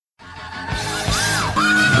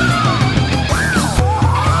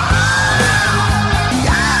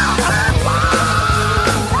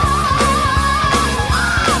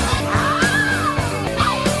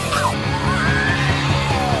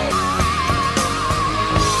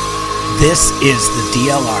This is the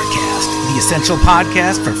DLR Cast, the essential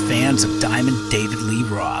podcast for fans of Diamond David Lee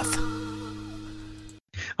Roth.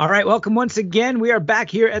 All right, welcome once again. We are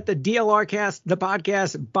back here at the DLR Cast, the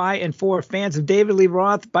podcast by and for fans of David Lee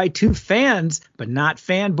Roth by two fans, but not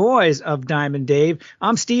fanboys of Diamond Dave.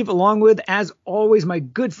 I'm Steve, along with, as always, my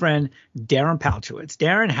good friend, Darren Palchowitz.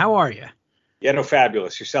 Darren, how are you? Yeah, no,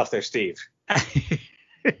 fabulous. Yourself there, Steve.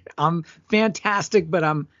 I'm fantastic, but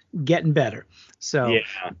I'm getting better. So yeah.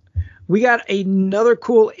 We got another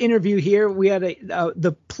cool interview here. We had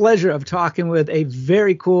the pleasure of talking with a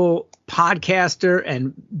very cool podcaster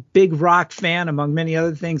and big rock fan, among many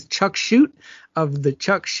other things, Chuck Shute of the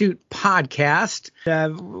Chuck Shute podcast.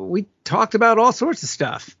 We talked about all sorts of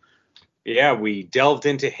stuff. Yeah, we delved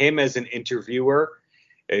into him as an interviewer,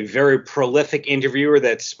 a very prolific interviewer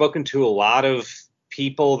that's spoken to a lot of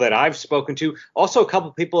people that I've spoken to. Also, a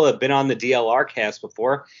couple people have been on the DLR cast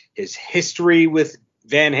before. His history with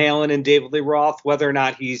Van Halen and David Lee Roth, whether or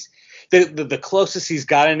not he's the closest he's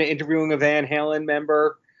gotten to interviewing a Van Halen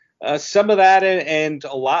member, some of that and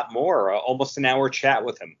a lot more. Almost an hour chat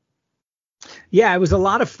with him. Yeah, it was a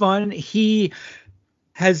lot of fun. He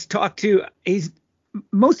has talked to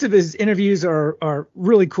most of his interviews are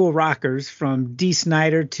really cool rockers, from Dee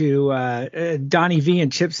Snider to Donnie V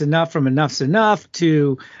and Chips Enough from Enough's Enough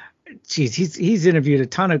to, he's interviewed a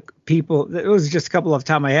ton of people. It was just a couple off the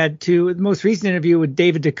top of my head, to the most recent interview with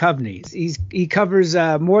David Duchovny. He covers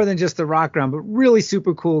more than just the rock ground, but really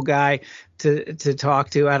super cool guy to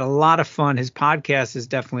talk to. I had a lot of fun. His podcast is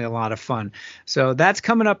definitely a lot of fun. So that's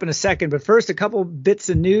coming up in a second. But first, a couple bits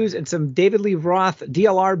of news and some David Lee Roth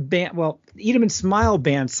DLR band, Eat 'em and Smile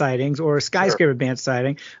band sightings, or a Skyscraper band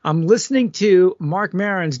sighting. I'm listening to Mark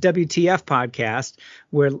Maron's WTF podcast,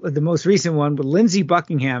 where the most recent one with Lindsey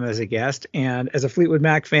Buckingham as a guest. And as a Fleetwood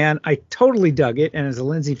Mac fan, I totally dug it. And as a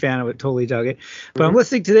Lindsey fan, I would totally dug it. But I'm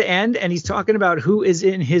listening to the end, and he's talking about who is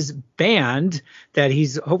in his band that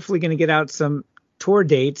he's hopefully going to get out some tour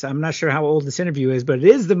dates. I'm not sure how old this interview is, but it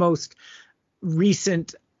is the most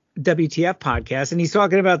recent WTF podcast. And he's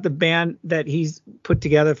talking about the band that he's put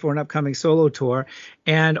together for an upcoming solo tour.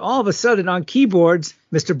 And all of a sudden on keyboards,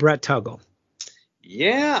 Mr. Brett Tuggle.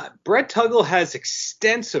 Yeah, Brett Tuggle has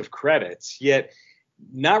extensive credits, yet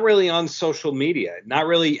not really on social media, not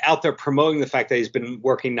really out there promoting the fact that he's been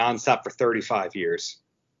working nonstop for 35 years.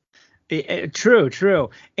 True.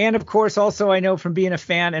 And of course, also I know from being a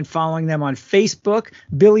fan and following them on Facebook,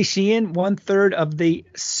 Billy Sheehan, 1/3 of the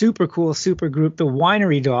super cool super group, the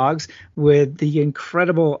Winery Dogs, with the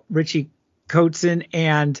incredible Richie Kotzen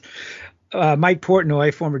and Mike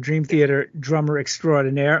Portnoy, former Dream Theater drummer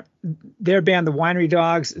extraordinaire. Their band, the Winery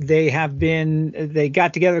Dogs, they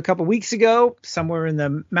got together a couple weeks ago somewhere in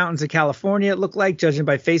the mountains of California, it looked like, judging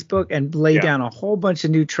by Facebook, and laid down a whole bunch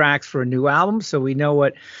of new tracks for a new album. So we know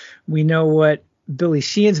what Billy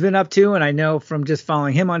Sheehan's been up to, and I know from just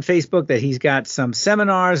following him on Facebook that he's got some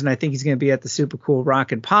seminars, and I think he's going to be at the Super Cool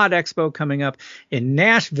Rock and Pod Expo coming up in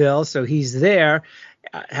Nashville, so he's there.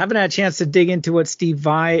 Haven't had a chance to dig into what Steve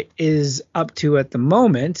Vai is up to at the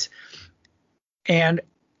moment. And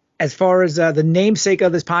as far as the namesake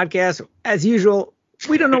of this podcast, as usual,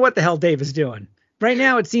 we don't know what the hell Dave is doing. Right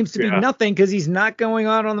now, it seems to be nothing, because he's not going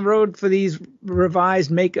out on the road for these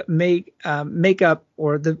revised makeup,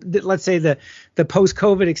 or let's say the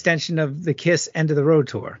post-COVID extension of the Kiss End of the Road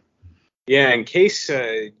tour. Yeah, in case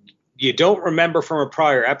you don't remember from a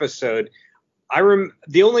prior episode,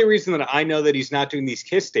 the only reason that I know that he's not doing these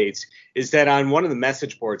Kiss dates is that on one of the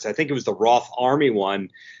message boards, I think it was the Roth Army one,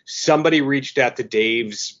 somebody reached out to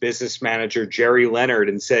Dave's business manager, Jerry Leonard,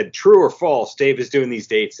 and said, true or false, Dave is doing these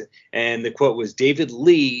dates. And the quote was, David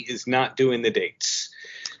Lee is not doing the dates.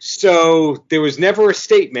 So there was never a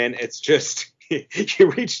statement. It's just you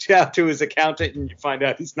reached out to his accountant and you find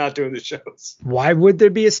out he's not doing the shows. Why would there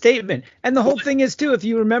be a statement? And the whole thing is, too, if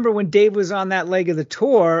you remember when Dave was on that leg of the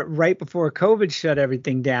tour right before COVID shut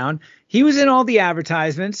everything down, he was in all the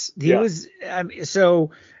advertisements. He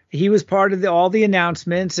was part of all the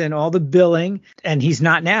announcements and all the billing, and he's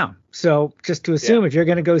not now. So just to assume if you're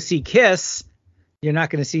going to go see Kiss, you're not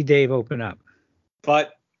going to see Dave open up.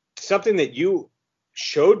 But something that you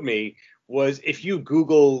showed me was, if you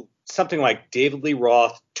Google something like David Lee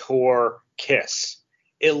Roth tour Kiss,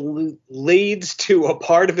 it leads to a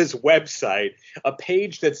part of his website, a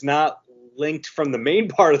page that's not linked from the main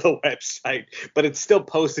part of the website, but it's still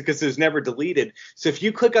posted because it's never deleted. So if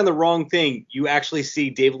you click on the wrong thing, you actually see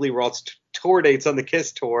David Lee Roth's tour dates on the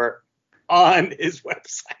Kiss tour on his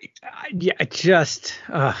website.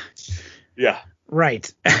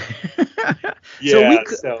 Right. Yeah.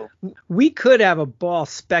 We could have a ball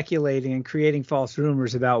speculating and creating false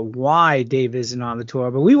rumors about why Dave isn't on the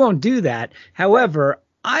tour, but we won't do that. However,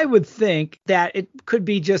 I would think that it could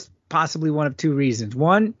be just possibly one of two reasons.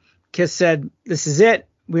 One, Kiss said, this is it.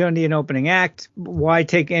 We don't need an opening act. Why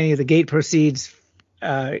take any of the gate proceeds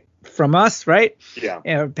from us, right?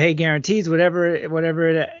 Yeah. Pay guarantees, whatever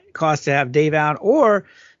it costs to have Dave out. Or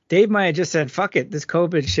Dave might have just said, fuck it, this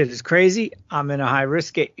COVID shit is crazy. I'm in a high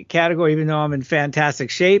risk category, even though I'm in fantastic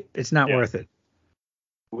shape. It's not worth it.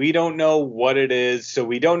 We don't know what it is. So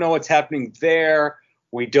we don't know what's happening there.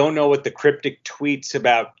 We don't know what the cryptic tweets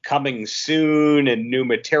about coming soon and new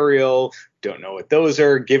material. Don't know what those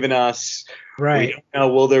are giving us. Right. We don't know,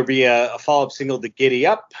 will there be a follow-up single to Giddy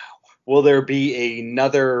Up? Will there be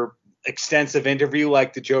another extensive interview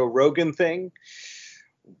like the Joe Rogan thing?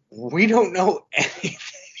 We don't know anything.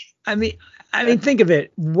 I mean, think of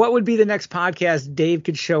it. What would be the next podcast Dave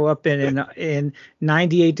could show up in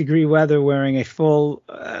 98-degree weather wearing a full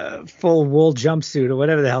wool jumpsuit or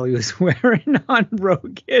whatever the hell he was wearing on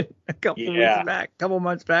Rogan a couple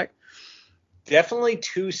months back? Definitely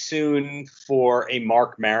too soon for a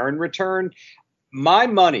Mark Maron return. My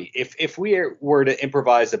money, if we were to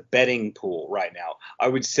improvise a betting pool right now, I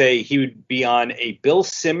would say he would be on a Bill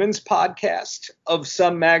Simmons podcast of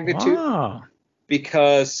some magnitude. Wow.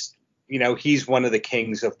 Because, he's one of the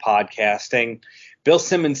kings of podcasting. Bill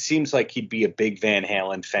Simmons seems like he'd be a big Van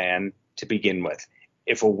Halen fan to begin with.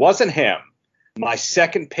 If it wasn't him, my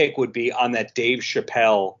second pick would be on that Dave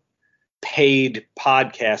Chappelle paid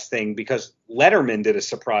podcast thing, because Letterman did a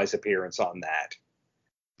surprise appearance on that.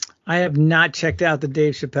 I have not checked out the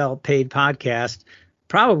Dave Chappelle paid podcast,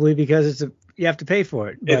 probably because you have to pay for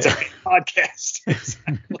it. But. It's a podcast.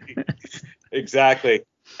 Exactly.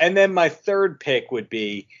 And then my third pick would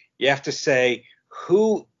be, you have to say,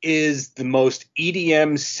 who is the most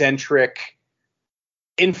EDM-centric,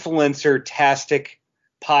 influencer-tastic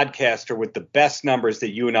podcaster with the best numbers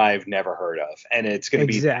that you and I have never heard of? And it's going to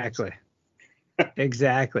be...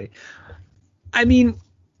 Exactly. I mean,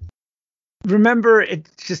 remember, it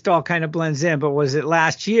just all kind of blends in, but was it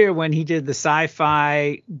last year when he did the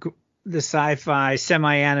sci-fi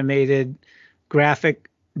semi-animated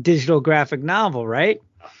digital graphic novel, right?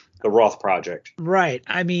 The Roth Project. Right.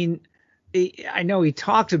 I mean, I know he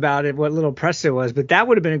talked about it, what little press there was, but that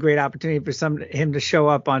would have been a great opportunity for him to show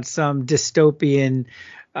up on some dystopian,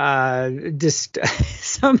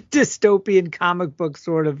 some dystopian comic book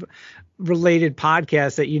sort of related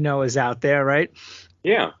podcast that is out there, right?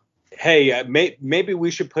 Yeah. Hey, maybe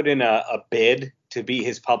we should put in a bid to be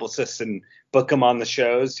his publicist and book him on the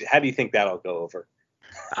shows. How do you think that'll go over?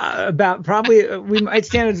 We might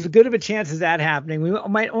stand as good of a chance as that happening. We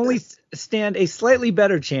might only stand a slightly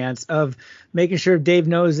better chance of making sure Dave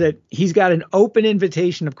knows that he's got an open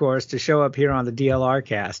invitation, of course, to show up here on the DLR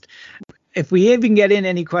cast. If we even get in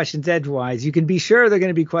any questions edgewise, you can be sure they're going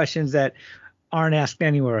to be questions that aren't asked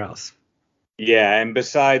anywhere else. Yeah, and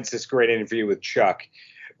besides this great interview with Chuck,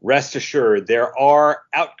 rest assured there are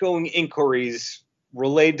outgoing inquiries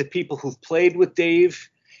related to people who've played with Dave,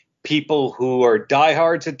 people who are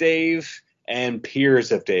diehards of Dave, and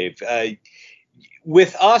peers of Dave.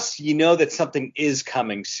 With us, that something is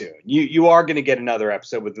coming soon. You are going to get another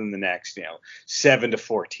episode within the next, 7 to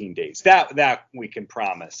 14 days. That we can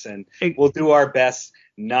promise, and we'll do our best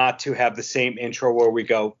not to have the same intro where we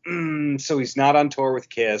go, so he's not on tour with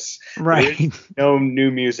Kiss. Right. No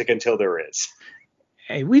new music until there is.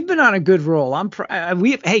 Hey, we've been on a good roll.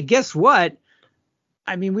 Hey, guess what?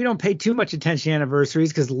 I mean, we don't pay too much attention to anniversaries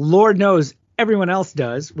because Lord knows everyone else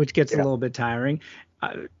does, which gets a little bit tiring.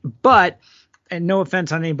 But, and no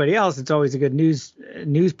offense on anybody else, it's always a good news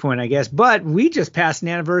point, I guess. But we just passed an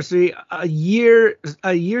anniversary, a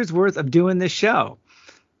year's worth of doing this show.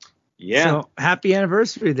 Yeah. So happy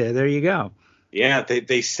anniversary there. There you go. Yeah,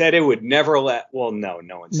 they said it would never let. Well, no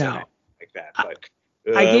one said it like that. But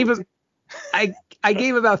I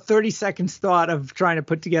gave about 30 seconds thought of trying to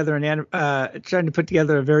put together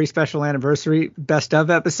a very special anniversary best of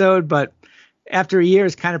episode, but after a year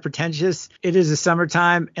is kind of pretentious. It is the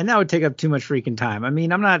summertime, and that would take up too much freaking time. I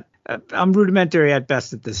mean, I'm rudimentary at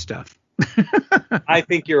best at this stuff. I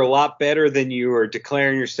think you're a lot better than you are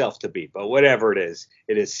declaring yourself to be, but whatever it is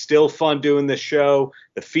still fun doing the show.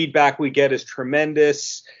 The feedback we get is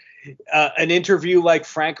tremendous. An interview like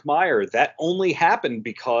Frank Meyer, that only happened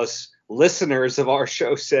because listeners of our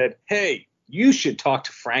show said, hey, you should talk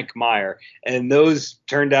to Frank Meyer. And those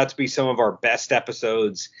turned out to be some of our best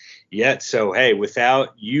episodes yet. So, hey, without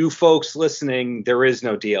you folks listening, there is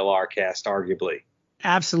no DLR cast, arguably.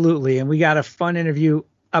 Absolutely. And we got a fun interview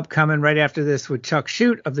upcoming right after this with Chuck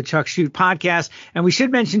Shute of the Chuck Shute podcast. And we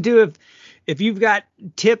should mention too, if you've got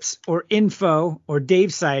tips or info or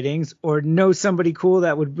Dave sightings or know somebody cool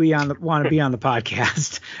that would want to be on the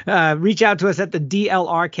podcast, reach out to us at the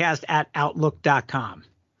dlrcast@outlook.com.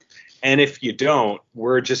 And if you don't,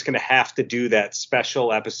 we're just going to have to do that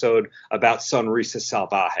special episode about Sonrisa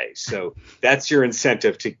Salvaje. So that's your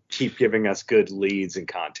incentive to keep giving us good leads and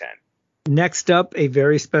content. Next up, a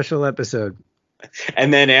very special episode.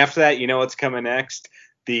 And then after that, you know what's coming next?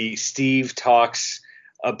 The Steve talks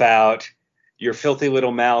about your filthy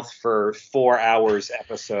little mouth for 4 hours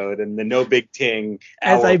episode and the no big ting.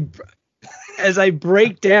 As I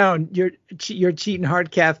break down your Cheating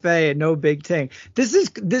Heart Cafe and No Big Ting, this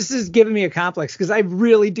is giving me a complex because I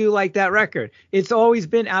really do like that record. It's always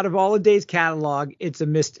been out of all of Dave's catalog. It's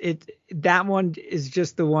that one is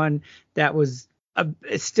just the one that was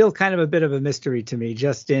it's still kind of a bit of a mystery to me,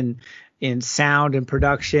 just in sound and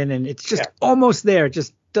production, and it's just almost there. It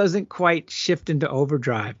just doesn't quite shift into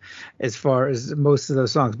overdrive as far as most of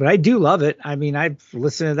those songs, but I do love it. I mean, I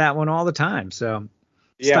listen to that one all the time. So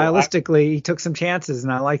stylistically, he took some chances,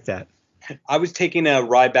 and I like that. I was taking a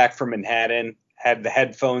ride back from Manhattan, had the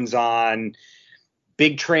headphones on.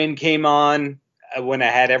 Big Train came on when I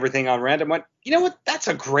had everything on random. Went, you know what? That's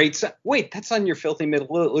a great song. Wait, that's on your filthy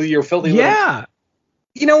little. Yeah.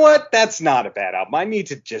 You know what? That's not a bad album. I need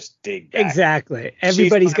to just dig back. Exactly.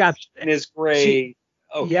 Everybody's got is great.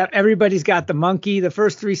 Yep, everybody's got the monkey. The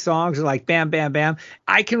first 3 songs are like bam, bam, bam.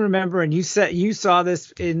 I can remember, and you saw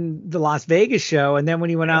this in the Las Vegas show, and then when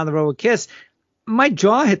he went out on the road with Kiss, my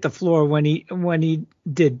jaw hit the floor when he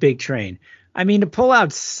did Big Train. I mean, to pull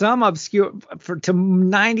out some obscure to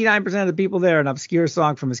 99% of the people there, an obscure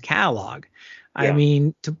song from his catalog. Yeah. I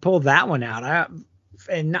mean, to pull that one out,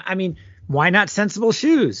 why not Sensible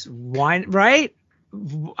Shoes? Why, right?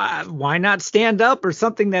 Why not Stand Up or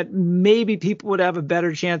something that maybe people would have a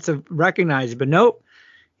better chance of recognizing? But nope.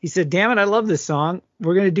 He said, damn it, I love this song.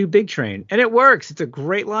 We're going to do Big Train. And it works. It's a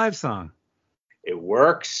great live song. It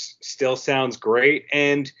works. Still sounds great.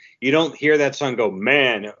 And you don't hear that song go,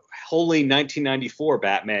 man, holy 1994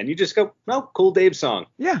 Batman. You just go, no, cool Dave song.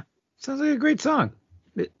 Yeah. Sounds like a great song.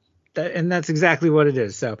 And that's exactly what it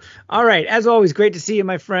is. So, all right. As always, great to see you,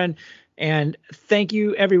 my friend. And thank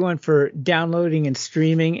you, everyone, for downloading and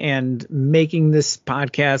streaming and making this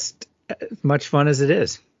podcast as much fun as it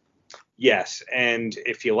is. Yes. And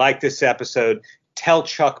if you like this episode, tell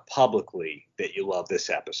Chuck publicly that you love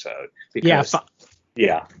this episode. Because,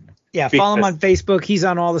 follow him on Facebook. He's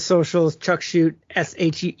on all the socials. Chuck Shute,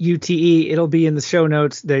 Shute. It'll be in the show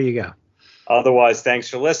notes. There you go. Otherwise, thanks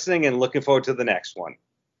for listening and looking forward to the next one.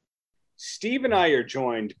 Steve and I are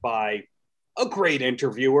joined by a great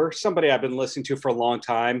interviewer, somebody I've been listening to for a long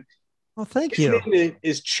time. Well, thank you. His name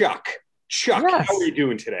is Chuck. Chuck, yes. How are you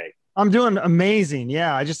doing today? I'm doing amazing.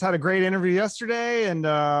 Yeah, I just had a great interview yesterday, and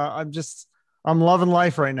I'm loving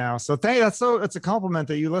life right now. So it's a compliment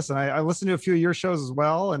that you listen. I listened to a few of your shows as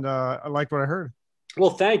well, and I liked what I heard.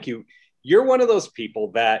 Well, thank you. You're one of those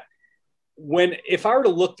people that if I were to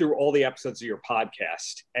look through all the episodes of your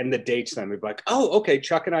podcast and the dates, then we'd be like, oh, okay,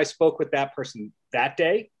 Chuck and I spoke with that person that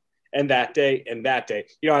day. And that day, and that day,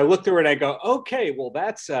 I look through it and I go, okay, well,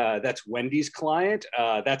 that's Wendy's client.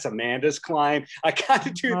 That's Amanda's client. I got to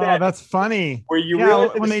do that. Oh, that's funny. Where you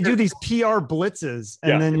when they do these PR blitzes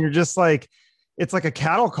and then you're just like, it's like a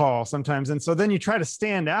cattle call sometimes. And so then you try to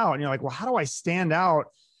stand out and you're like, well, how do I stand out?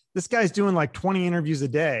 This guy's doing like 20 interviews a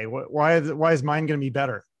day. Why is mine going to be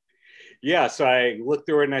better? Yeah, so I look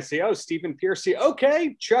through it and I say, oh, Stephen Piercy.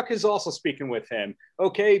 Okay, Chuck is also speaking with him.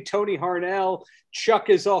 Okay, Tony Harnell.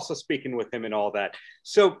 Chuck is also speaking with him and all that.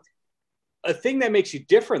 So a thing that makes you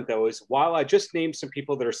different, though, is while I just named some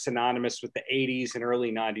people that are synonymous with the 80s and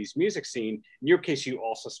early 90s music scene, in your case, you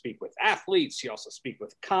also speak with athletes. You also speak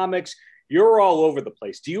with comics. You're all over the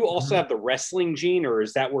place. Do you also have the wrestling gene, or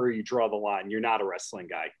is that where you draw the line? You're not a wrestling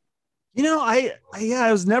guy.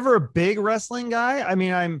 I was never a big wrestling guy. I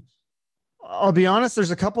mean, I'll be honest,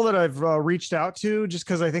 there's a couple that I've reached out to just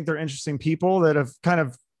because I think they're interesting people that have kind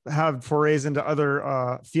of had forays into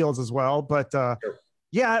other fields as well. But sure.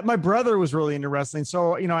 My brother was really into wrestling.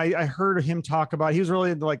 So, I heard him talk about, he was really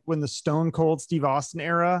into, like, when the Stone Cold Steve Austin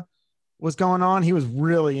era was going on, he was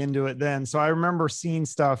really into it then. So I remember seeing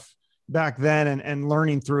stuff back then and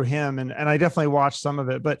learning through him. And I definitely watched some of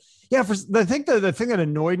it. But yeah, the thing that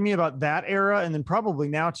annoyed me about that era, and then probably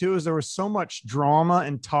now too, is there was so much drama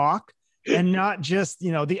and talk. And not just,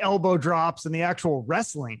 the elbow drops and the actual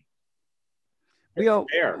wrestling.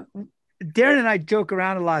 Darren and I joke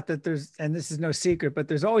around a lot that there's, and this is no secret, but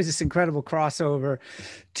there's always this incredible crossover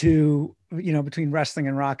to, between wrestling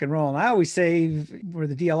and rock and roll. And I always say we're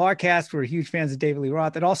the DLR cast. We're huge fans of David Lee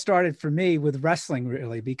Roth. It all started for me with wrestling,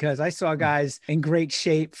 really, because I saw guys in great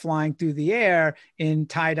shape flying through the air in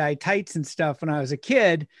tie-dye tights and stuff when I was a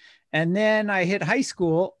kid. And then I hit high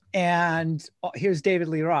school and here's David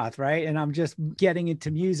Lee Roth, right? And I'm just getting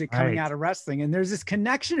into music coming out of wrestling. And there's this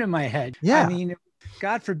connection in my head. Yeah. I mean,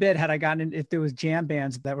 God forbid, had I gotten in, if there was jam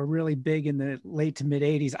bands that were really big in the late to mid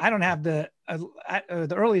 80s. I don't have the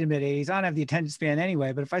early to mid 80s. I don't have the attention span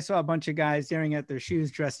anyway. But if I saw a bunch of guys staring at their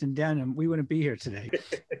shoes dressed in denim, we wouldn't be here today.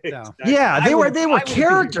 So, yeah, they were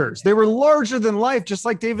characters. They were larger than life, just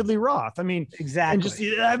like David Lee Roth. I mean, exactly. And just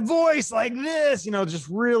that voice like this, just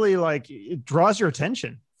really like it draws your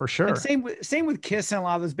attention for sure. And same with Kiss and a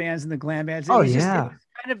lot of those bands and the glam bands. Oh yeah.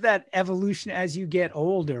 Kind of that evolution as you get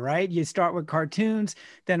older, right? You start with cartoons,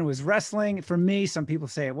 then it was wrestling. For me, some people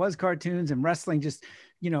say it was cartoons and wrestling, just,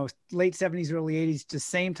 late 70s, early 80s, the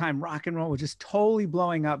same time rock and roll was just totally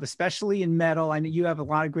blowing up, especially in metal. I know you have a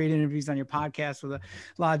lot of great interviews on your podcast with a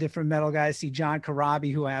lot of different metal guys. See John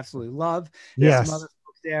Karabi, who I absolutely love. Yes. Some other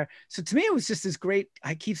there. So to me, it was just this great,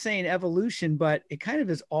 I keep saying evolution, but it kind of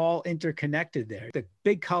is all interconnected there. The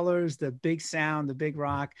big colors, the big sound, the big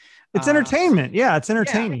rock. It's entertainment. Yeah, it's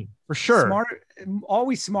entertaining for sure. Smarter,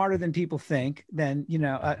 always smarter than people think, than,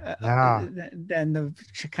 than the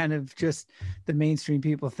kind of just the mainstream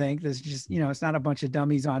people think. There's just, it's not a bunch of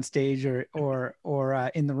dummies on stage or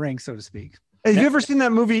in the ring, so to speak. Have you ever seen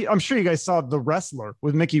that movie? I'm sure you guys saw The Wrestler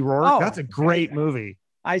with Mickey Rourke. Oh, that's a great movie.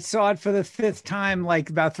 I saw it for the 5th time,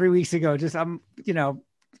 like about 3 weeks ago. Just,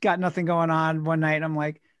 got nothing going on one night. I'm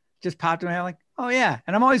like, just popped in my head, like, oh yeah.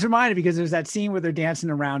 And I'm always reminded because there's that scene where they're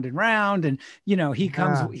dancing around and round. And,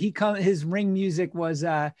 his ring music was,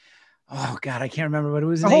 oh God, I can't remember what it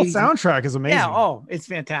was. The whole soundtrack is amazing. Yeah. Oh, it's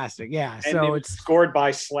fantastic. Yeah. And so it's scored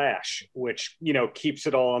by Slash, which, keeps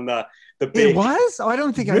it all on the big. It was? Oh, I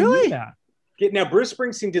don't think I knew that. Now, Bruce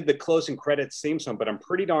Springsteen did the closing credits theme song, but I'm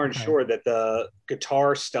pretty darn sure that the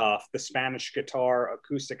guitar stuff, the Spanish guitar,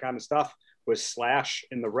 acoustic kind of stuff, was Slash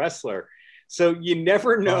in The Wrestler. So you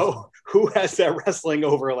never know who has that wrestling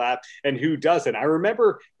overlap and who doesn't. I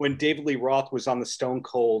remember when David Lee Roth was on the Stone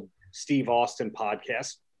Cold Steve Austin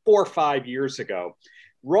podcast 4 or 5 years ago.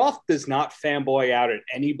 Roth does not fanboy out at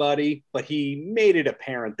anybody, but he made it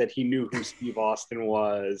apparent that he knew who Steve Austin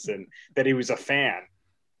was and that he was a fan.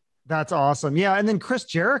 That's awesome. Yeah. And then Chris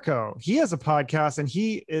Jericho, he has a podcast and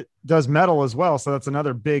he does metal as well. So that's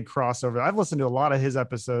another big crossover. I've listened to a lot of his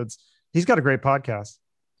episodes. He's got a great podcast.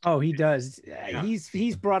 Oh, he does. Yeah.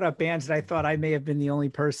 He's brought up bands that I thought I may have been the only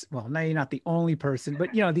person. Well, no, you're not the only person,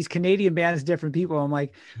 but these Canadian bands, different people. I'm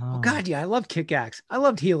like, oh God, yeah, I love Kick-Axe. I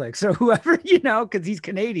loved Helix. So whoever, because he's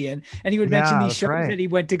Canadian, and he would mention these shows that he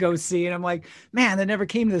went to go see. And I'm like, man, that never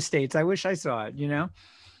came to the States. I wish I saw it,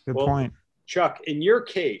 Good point. Chuck, in your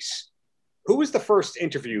case, who was the first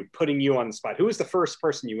interview putting you on the spot? Who was the first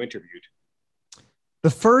person you interviewed?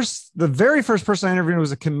 The very first person I interviewed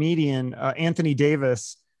was a comedian, Anthony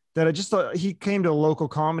Davis, that I just thought he came to a local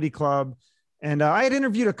comedy club. And I had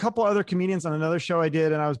interviewed a couple other comedians on another show I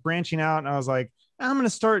did. And I was branching out and I was like, I'm going to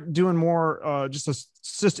start doing more,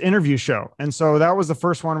 just interview show. And so that was the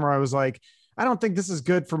first one where I was like, I don't think this is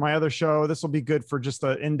good for my other show. This will be good for just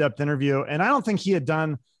an in-depth interview. And I don't think he had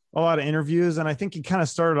done a lot of interviews. And I think he kind of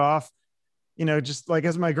started off, just like,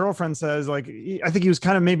 as my girlfriend says, like, I think he was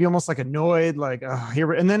kind of maybe almost like annoyed, like,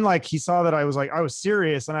 here. And then like, he saw that I was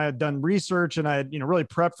serious and I had done research and I had, really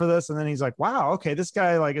prepped for this. And then he's like, wow, okay, this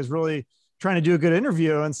guy like is really trying to do a good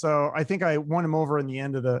interview. And so I think I won him over in the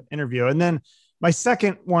end of the interview. And then my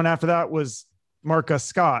second one after that was Marcus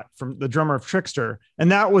Scott, from the drummer of Trickster.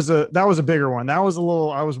 And that was a bigger one. That was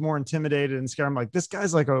I was more intimidated and scared. I'm like, this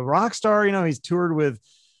guy's like a rock star. He's toured with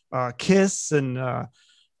Kiss and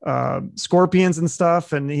Scorpions and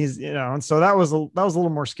stuff. And he's, and so that was a little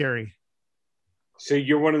more scary. So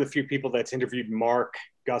you're one of the few people that's interviewed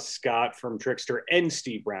Gus Scott from Trickster and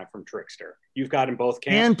Steve Brown from Trickster. You've got in both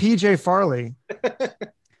camps. And PJ Farley.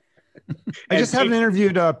 I just haven't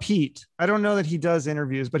interviewed Pete. I don't know that he does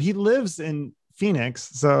interviews, but he lives in Phoenix.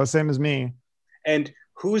 So same as me. And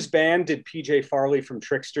whose band did PJ Farley from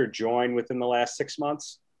Trickster join within the last 6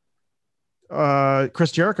 months?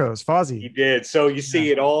 Chris Jericho's Fozzy. He did. So you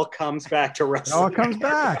see, it all comes back to wrestling. It all comes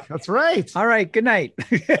back. That's right. All right. Good night.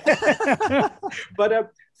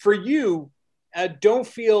 But for you, don't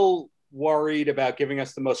feel worried about giving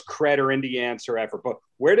us the most cred or indie answer ever. But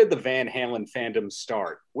where did the Van Halen fandom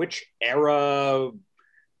start? Which era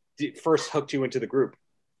first hooked you into the group?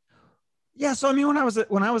 Yeah. So, I mean, when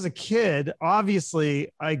I was a kid,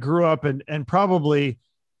 obviously I grew up and probably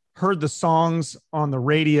heard the songs on the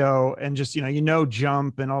radio and just,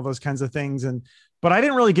 Jump and all those kinds of things. But I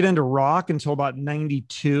didn't really get into rock until about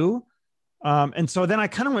 92. And so then I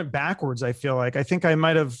kind of went backwards. I feel like, I think I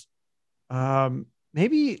might've,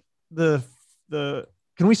 maybe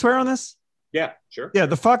can we swear on this? Yeah, sure. Yeah.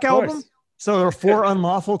 The Fuck album. So there are four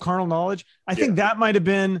unlawful carnal knowledge. I think that might've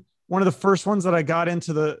been one of the first ones that I got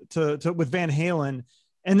into with Van Halen.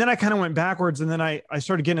 And then I kind of went backwards. And then I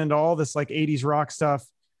started getting into all this like 80s rock stuff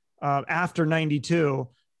after 92.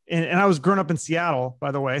 And I was growing up in Seattle,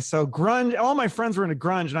 by the way. So grunge, all my friends were into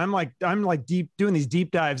grunge. And I'm like doing these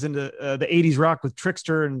deep dives into the 80s rock with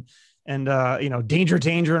Trickster and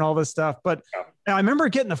Danger and all this stuff. But I remember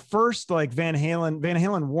getting the first like Van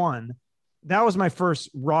Halen 1. That was my first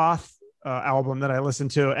Roth album that I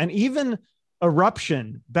listened to. And even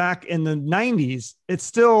Eruption back in the 90s, it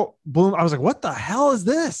still blew. I was like, what the hell is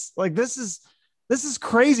this? Like, this is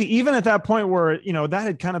crazy. Even at that point where, that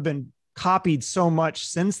had kind of been copied so much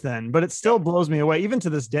since then, but it still blows me away. Even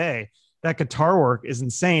to this day, that guitar work is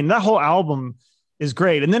insane. That whole album is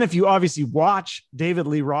great. And then if you obviously watch David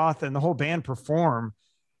Lee Roth and the whole band perform,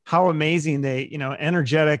 how amazing they,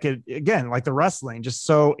 energetic, again, like the wrestling, just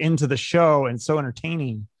so into the show and so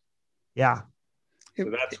entertaining. Yeah.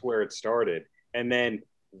 So that's where it started. And then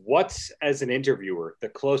what's, as an interviewer, the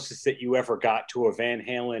closest that you ever got to a Van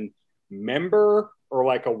Halen member or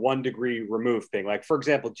like a 1 degree removed thing? Like, for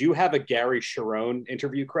example, do you have a Gary Cherone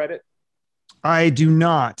interview credit? I do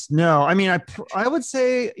not. No. I mean, I would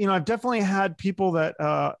say, I've definitely had people that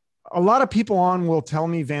a lot of people on will tell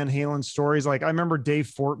me Van Halen stories. Like I remember Dave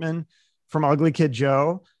Fortman from Ugly Kid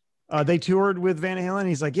Joe. They toured with Van Halen.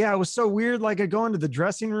 He's like, yeah, it was so weird. Like I go into the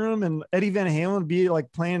dressing room and Eddie Van Halen would be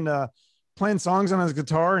like playing songs on his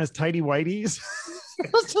guitar and his tighty whities. I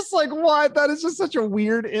was just like, what? That is just such a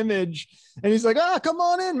weird image. And he's like, come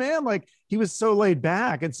on in, man. Like he was so laid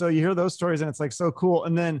back. And so you hear those stories and it's like so cool.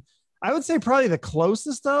 And then I would say probably the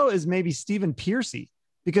closest though is maybe Stephen Pearcy,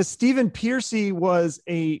 because Stephen Pearcy was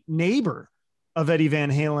a neighbor of Eddie Van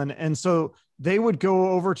Halen. And so they would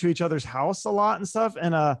go over to each other's house a lot and stuff.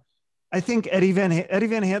 And I think Eddie Van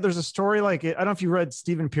Halen, there's a story like it. I don't know if you read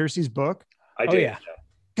Stephen Pearcy's book. I did. Yeah.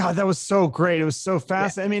 God, that was so great. It was so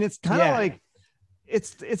fast. Yeah. I mean, it's kind of like,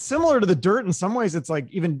 it's similar to The Dirt. In some ways, it's like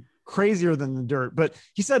even crazier than The Dirt. But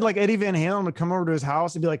he said like Eddie Van Halen would come over to his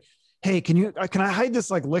house and be like, hey, can I hide this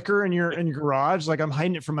like liquor in your garage? Like I'm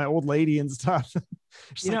hiding it from my old lady and stuff.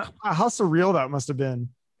 Like, wow, how surreal that must've been.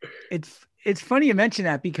 It's funny you mention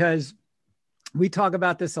that because we talk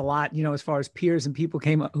about this a lot, as far as peers and people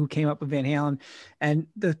who came up with Van Halen, and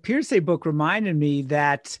the Pearcy book reminded me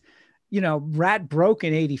that, Rat broke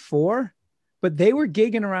in 84, but they were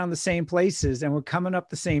gigging around the same places and were coming up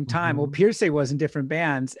the same time. Mm-hmm. Well, Pearcy was in different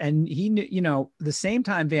bands and he knew, the same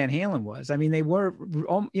time Van Halen was. I mean, they were,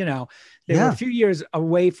 they were a few years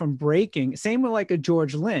away from breaking. Same with like a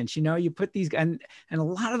George Lynch, you put these, and a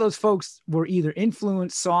lot of those folks were either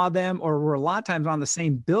influenced, saw them, or were a lot of times on the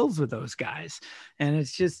same bills with those guys. And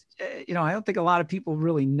it's just, I don't think a lot of people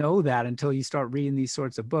really know that until you start reading these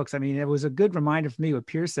sorts of books. I mean, it was a good reminder for me with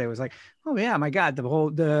Pearcy. It was like, oh yeah, my God,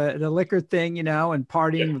 the liquor thing, and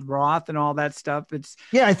partying with Roth and all that stuff.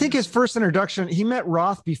 I think his first introduction, he met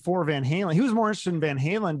Roth before Van Halen. He was more interested in Van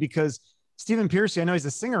Halen because Stephen Pearcy, I know he's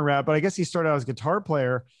a singer rap, but I guess he started out as a guitar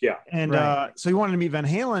player. Yeah. And so he wanted to meet Van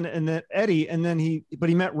Halen and then Eddie, and then he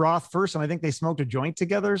met Roth first. And I think they smoked a joint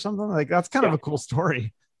together or something. Like that's kind of a cool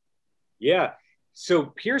story. Yeah. So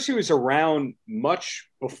Pearcy was around much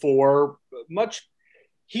before.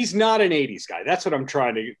 He's not an 80s guy. That's what I'm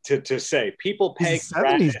trying to say. People peg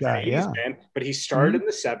Rat as an 80s band, but he started in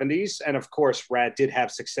the 70s. And of course, Rat did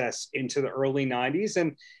have success into the early 90s.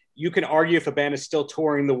 And you can argue if a band is still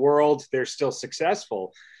touring the world, they're still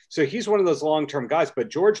successful. So he's one of those long-term guys. But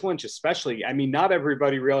George Lynch especially, I mean, not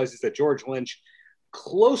everybody realizes that George Lynch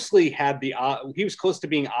closely had he was close to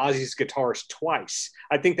being Ozzy's guitarist twice.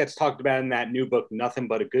 I think that's talked about in that new book, Nothing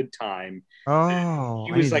But a Good Time. Oh,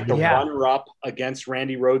 he was like the runner-up against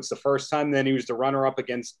Randy Rhoads the first time. Then he was the runner-up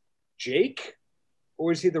against Jake, or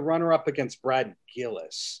was he the runner-up against Brad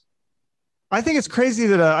Gillis? I think it's crazy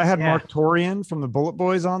that I had Mark Torian from the Bullet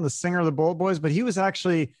Boys on, the singer of the Bullet Boys, but he was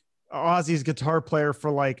actually Ozzy's guitar player for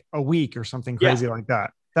like a week or something crazy like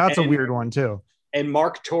that. That's a weird one too. And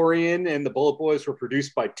Mark Torian and the Bullet Boys were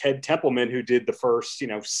produced by Ted Templeman, who did the first, 6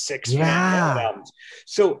 Van Halen albums.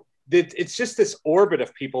 So it's just this orbit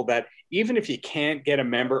of people that even if you can't get a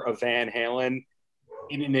member of Van Halen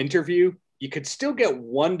in an interview, you could still get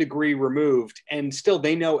 1 degree removed and still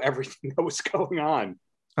they know everything that was going on.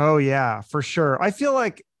 Oh yeah, for sure. I feel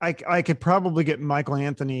like I could probably get Michael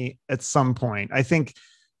Anthony at some point. I think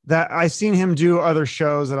that I've seen him do other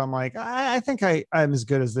shows that I'm like, I think I'm as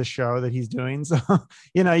good as this show that he's doing. So,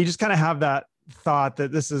 you just kind of have that thought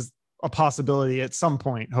that this is a possibility at some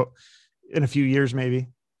point in a few years, maybe.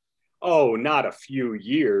 Oh, not a few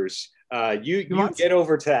years. You Months? get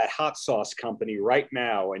over to that hot sauce company right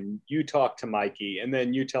now, and you talk to Mikey, and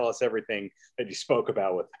then you tell us everything that you spoke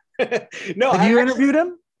about with. No, Have you interviewed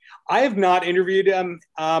him? I have not interviewed him.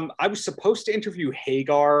 I was supposed to interview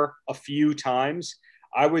Hagar a few times.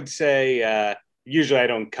 I would say usually I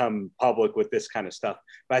don't come public with this kind of stuff,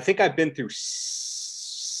 but I think I've been through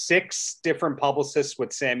 6 different publicists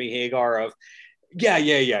with Sammy Hagar of, yeah.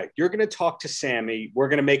 You're going to talk to Sammy. We're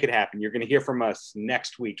going to make it happen. You're going to hear from us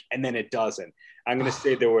next week. And then it doesn't. I'm going to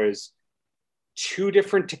say there was 2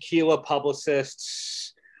 different tequila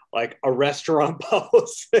publicists, like a restaurant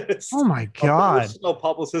publicist. Oh my God. A personal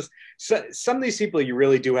publicist. So, some of these people you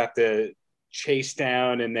really do have to chase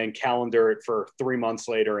down and then calendar it for 3 months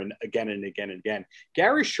later and again and again and again.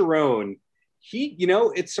 Gary Sharon,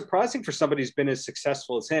 it's surprising for somebody who's been as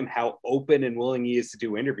successful as him, how open and willing he is to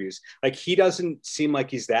do interviews. Like, he doesn't seem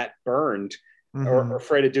like he's that burned or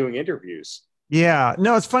afraid of doing interviews. Yeah,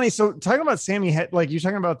 no, it's funny. So talking about Sammy, like you're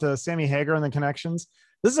talking about the Sammy Hagar and the connections.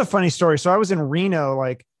 This is a funny story. So I was in Reno,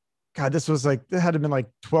 like, God, this had to have been like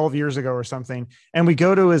 12 years ago or something. And we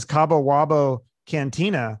go to his Cabo Wabo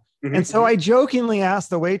cantina. Mm-hmm. And so I jokingly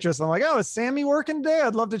asked the waitress, I'm like, oh, is Sammy working today?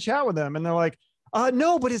 I'd love to chat with him. And they're like,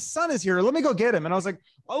 no, but his son is here. Let me go get him. And I was like,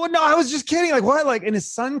 oh no, I was just kidding. Like, what? Like, and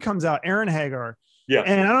his son comes out, Aaron Hagar. Yeah.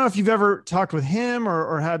 And I don't know if you've ever talked with him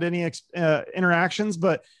or had any interactions,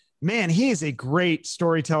 but man, he is a great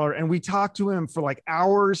storyteller. And we talked to him for like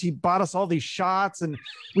hours. He bought us all these shots and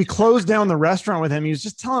we closed down the restaurant with him. He was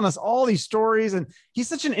just telling us all these stories. And he's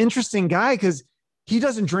such an interesting guy because he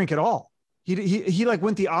doesn't drink at all. He like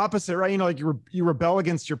went the opposite, right? Like you rebel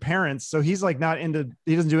against your parents. So he's like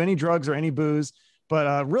he doesn't do any drugs or any booze, but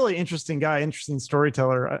a really interesting guy, interesting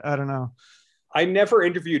storyteller. I don't know. I never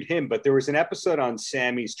interviewed him, but there was an episode on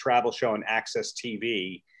Sammy's travel show on Access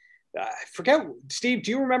TV. I forget, Steve,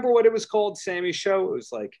 do you remember what it was called? Sammy's show? It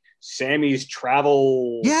was like Sammy's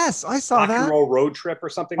travel. Yes, I saw that. Rock and roll road trip or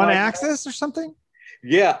something on like Access that. Or something.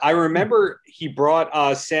 Yeah, I remember he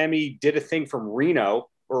brought Sammy did a thing from Reno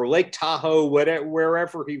or Lake Tahoe,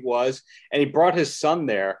 wherever he was, and he brought his son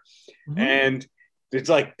there. Mm-hmm. And it's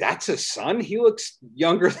like, that's his son? He looks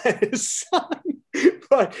younger than his son.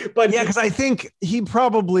 but yeah, because I think he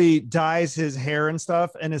probably dyes his hair and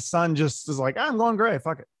stuff, and his son just is like, I'm going gray,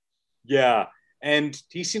 fuck it. Yeah, and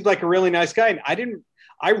he seemed like a really nice guy. And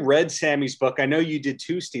I read Sammy's book. I know you did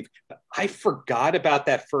too, Steve. But I forgot about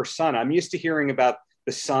that first son. I'm used to hearing about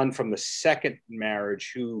the son from the second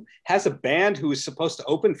marriage who has a band who was supposed to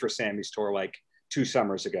open for Sammy's tour like 2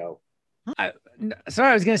 summers ago. I was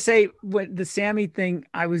going to say what the Sammy thing.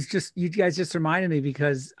 You guys just reminded me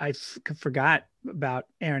because I forgot about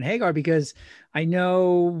Aaron Hagar, because I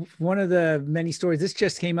know one of the many stories. This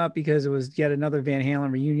just came up because it was yet another Van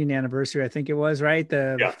Halen reunion anniversary. I think it was, right?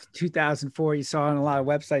 2004. You saw on a lot of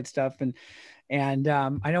website stuff. And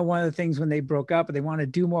I know one of the things when they broke up and they wanted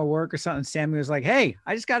to do more work or something, Sammy was like, hey,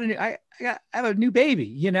 I just got I have a new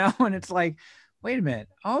baby, and it's like, wait a minute.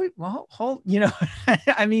 Oh, well, hold,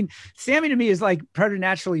 I mean, Sammy to me is like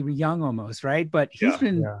preternaturally young almost, right? But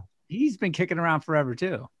he's been kicking around forever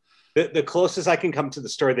too. The closest I can come to the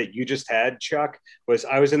story that you just had, Chuck, was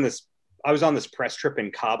I was on this press trip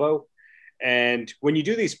in Cabo. And when you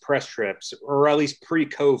do these press trips, or at least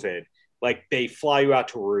pre-COVID, like they fly you out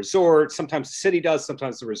to a resort. Sometimes the city does,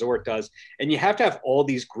 sometimes the resort does. And you have to have all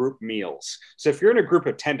these group meals. So if you're in a group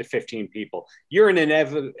of 10 to 15 people, you're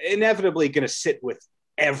inevitably going to sit with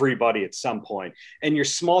everybody at some point. And your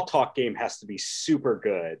small talk game has to be super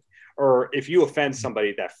good. Or if you offend somebody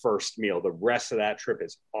at that first meal, the rest of that trip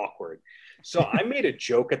is awkward. So I made a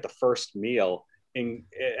joke at the first meal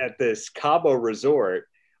at this Cabo resort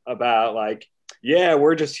about like, yeah,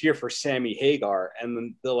 we're just here for Sammy Hagar. And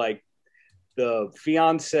then the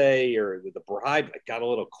fiance or the bride got a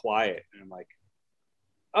little quiet, and I'm like,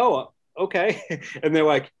 oh, okay. And they're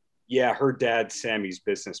like, yeah, her dad's Sammy's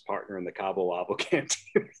business partner in the Cabo Wabo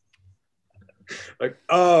canteen. Like,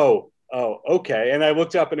 oh, okay. And I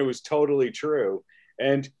looked up and it was totally true.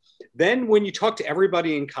 And then when you talk to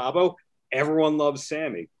everybody in Cabo, everyone loves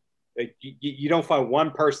Sammy. Like, you don't find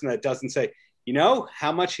one person that doesn't say,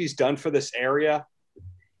 how much he's done for this area.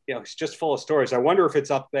 It's just full of stories. I wonder if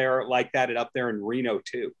it's up there like that and up there in Reno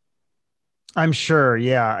too. I'm sure.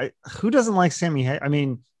 Yeah. Who doesn't like Sammy? I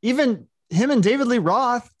mean, even him and David Lee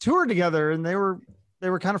Roth toured together and they were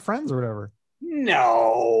kind of friends or whatever.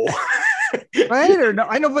 No. Right or no?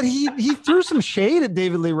 I know, but he threw some shade at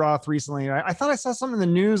David Lee Roth recently. I thought I saw something in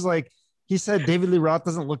the news like he said David Lee Roth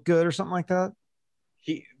doesn't look good or something like that.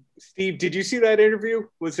 Steve, did you see that interview?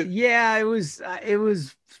 Was it? Yeah, it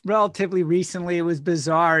was relatively recently. It was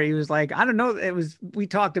bizarre. He was like, I don't know. We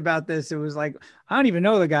talked about this. It was like, I don't even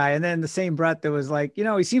know the guy. And then the same breath, there was like,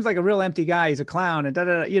 he seems like a real empty guy. He's a clown and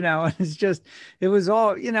and it's just, it was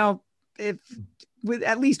all, if with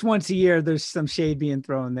at least once a year, there's some shade being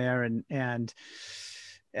thrown there. And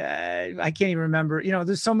I can't even remember,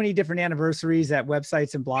 there's so many different anniversaries that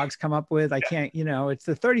websites and blogs come up with. I can't, it's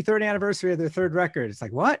the 33rd anniversary of their third record. It's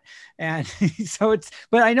like, what? And so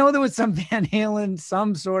but I know there was some Van Halen,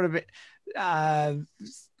 some sort of,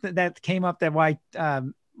 that came up that why,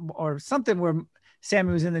 or something where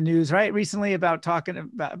Sammy was in the news, right? Recently about talking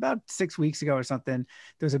about 6 weeks ago or something.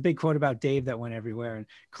 There was a big quote about Dave that went everywhere. And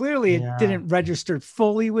clearly it didn't register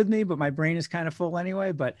fully with me, but my brain is kind of full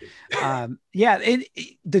anyway. But the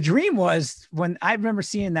dream was when I remember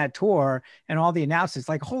seeing that tour and all the announcements,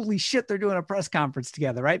 like, holy shit, they're doing a press conference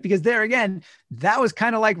together, right? Because there again, that was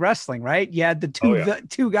kind of like wrestling, right? You had the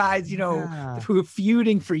two guys, who were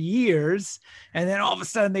feuding for years. And then all of a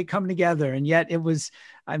sudden they come together. And yet it was,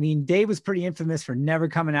 Dave was pretty infamous for never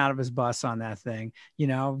coming out of his bus on that thing.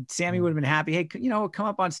 Sammy would have been happy. Hey, come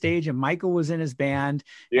up on stage, and Michael was in his band.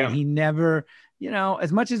 Yeah. And he never,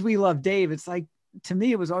 as much as we love Dave, it's like, to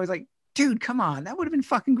me, it was always like, dude, come on, that would have been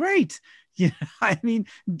fucking great. I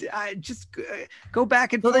just go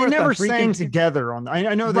back and forth. They never sang together on.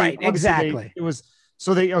 I know right, exactly. It was.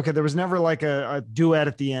 So there was never like a duet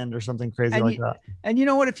at the end or something crazy like that. And you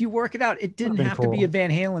know what? If you work it out, it didn't have to be a Van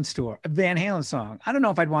Halen song. I don't know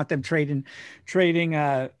if I'd want them trading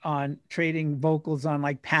vocals on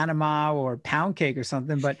like Panama or Pound Cake or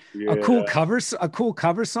something, but a cool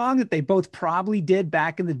cover song that they both probably did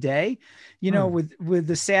back in the day, with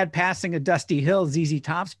the sad passing of Dusty Hill, ZZ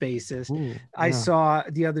Top's bassist. I saw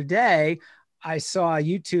the other day, a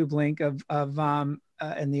YouTube link of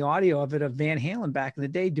and the audio of it of Van Halen back in the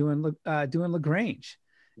day doing LaGrange.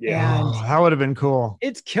 Yeah. And that would have been cool.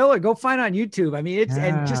 It's killer. Go find it on YouTube.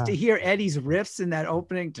 And just to hear Eddie's riffs in that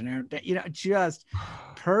opening, just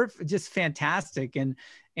perfect, just fantastic.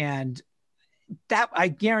 And that, I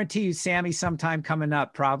guarantee you, Sammy sometime coming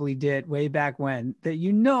up probably did way back when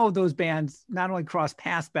that, those bands not only crossed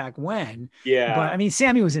paths back when, but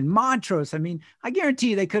Sammy was in Montrose. I guarantee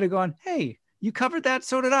you they could have gone, hey, you covered that,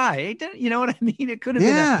 so did I. You know what I mean? It could have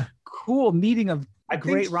been a cool meeting of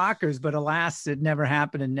great rockers, but alas, it never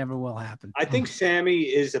happened and never will happen. I think Sammy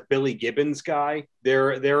is a Billy Gibbons guy.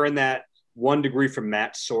 They're in that 1 Degree from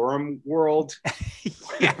Matt Sorum world.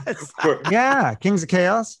 Yes. Yeah, Kings of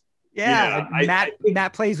Chaos. Yeah,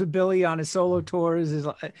 Matt plays with Billy on his solo tours, his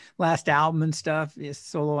last album and stuff, his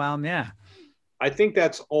solo album. Yeah, I think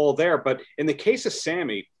that's all there. But in the case of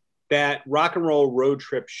Sammy, that Rock and Roll Road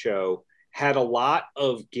Trip show had a lot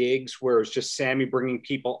of gigs where it's just Sammy bringing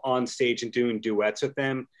people on stage and doing duets with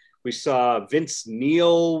them. We saw Vince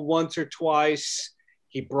Neil once or twice.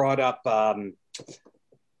 He brought up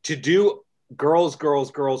to do Girls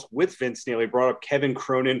with Vince Neil. He brought up Kevin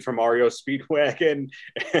Cronin from REO Speedwagon.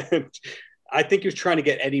 And I think he was trying to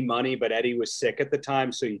get Eddie money, but Eddie was sick at the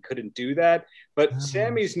time, so he couldn't do that. But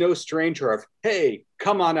Sammy's no stranger of, hey,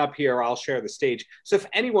 come on up here, I'll share the stage. So if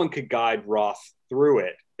anyone could guide Roth through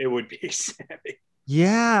it, it would be Sammy.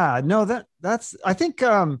 Yeah, no, that's, I think,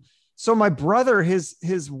 so my brother,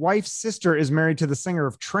 his wife's sister is married to the singer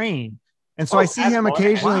of Train. And so I see him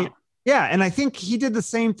occasionally. Wow. Yeah. And I think he did the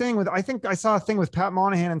same thing I think I saw a thing with Pat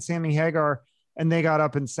Monahan and Sammy Hagar, and they got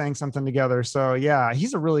up and sang something together. So yeah,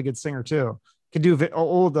 he's a really good singer too. Could do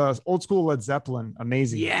old school Led Zeppelin.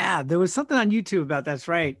 Amazing. Yeah. There was something on YouTube about that's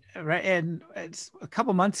right. Right. And it's a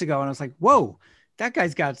couple months ago, and I was like, whoa, that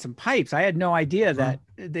guy's got some pipes. I had no idea that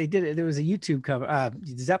they did it. There was a YouTube cover,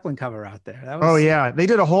 Zeppelin cover out there. That was, they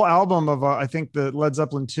did a whole album of I think the Led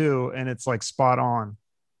Zeppelin 2, and it's like spot on.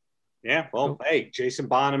 Yeah, well, hey, Jason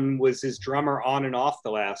Bonham was his drummer on and off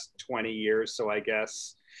the last 20 years, so I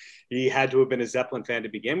guess he had to have been a Zeppelin fan to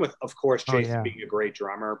begin with. Of course, Jason being a great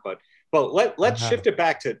drummer, but let's shift it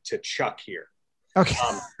back to Chuck here. Okay.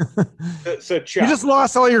 So Chuck, you just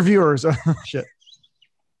lost all your viewers. Shit.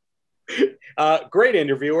 Great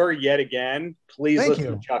interviewer yet again. Please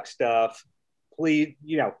listen to Chuck stuff. Please,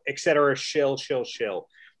 et cetera. Shill.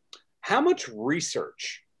 How much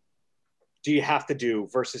research do you have to do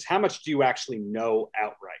versus how much do you actually know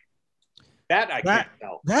outright? That I can't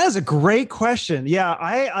tell. That is a great question. Yeah,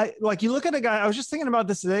 I like, you look at a guy. I was just thinking about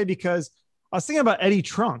this today because I was thinking about Eddie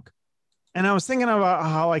Trunk, and I was thinking about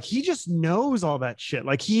how like he just knows all that shit.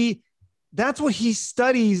 Like he that's what he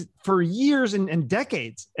studies for years and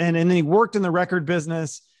decades. And then he worked in the record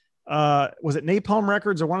business. Was it Napalm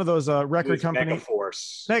Records or one of those record companies?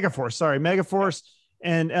 Megaforce.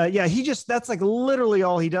 And yeah, that's like literally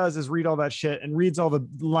all he does is read all that shit and reads all the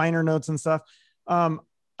liner notes and stuff.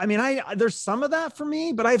 I mean, there's some of that for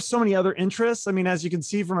me, but I have so many other interests. I mean, as you can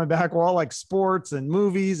see from my back wall, like sports and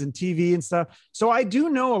movies and TV and stuff. So I do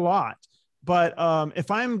know a lot, but if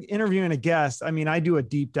I'm interviewing a guest, I mean, I do a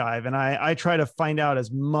deep dive and I try to find out as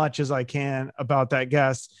much as I can about that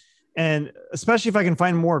guest. And especially if I can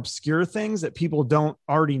find more obscure things that people don't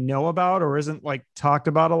already know about or isn't like talked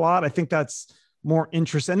about a lot, I think that's more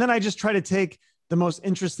interesting. And then I just try to take the most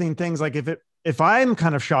interesting things. Like if I'm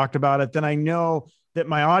kind of shocked about it, then I know that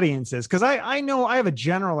my audience is, because I know I have a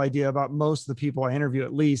general idea about most of the people I interview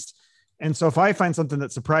at least. And so if I find something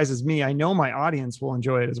that surprises me, I know my audience will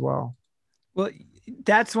enjoy it as well. Well,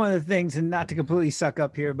 that's one of the things, and not to completely suck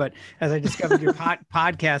up here, but as I discovered your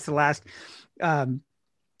podcast the last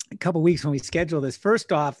couple of weeks when we scheduled this,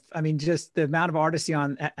 first off, I mean, just the amount of artists you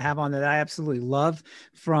have on that I absolutely love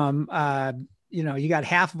from, you got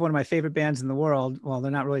half of one of my favorite bands in the world. Well,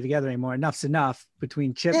 they're not really together anymore. Enough's Enough,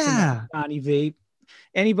 between Chips and Johnny V.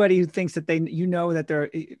 Anybody who thinks that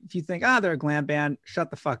if you think, they're a glam band, shut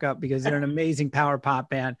the fuck up, because they're an amazing power pop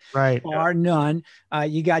band. Right. Bar none.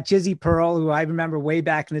 You got Jizzy Pearl, who I remember way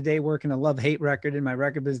back in the day working a love-hate record in my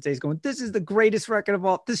record business days, going, this is the greatest record of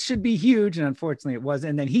all. This should be huge. And unfortunately it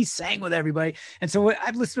wasn't. And then he sang with everybody. And so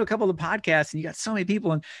I've listened to a couple of the podcasts, and you got so many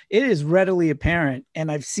people, and it is readily apparent. And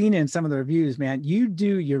I've seen it in some of the reviews, man, you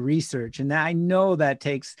do your research. And I know that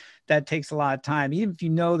takes a lot of time, even if you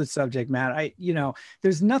know the subject matter.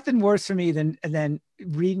 There's nothing worse for me than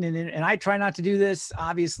reading it. And I try not to do this,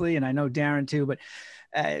 obviously, and I know Darren too,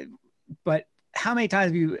 but how many times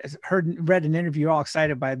have you read an interview, you're all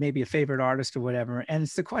excited by maybe a favorite artist or whatever, and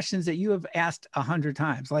it's the questions that you have asked 100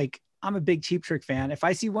 times. Like, I'm a big Cheap Trick fan. If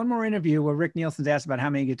I see one more interview where Rick Nielsen's asked about how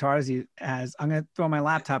many guitars he has, I'm going to throw my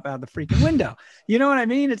laptop out the freaking window. You know what I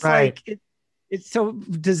mean? It's right. Like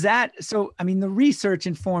I mean, the research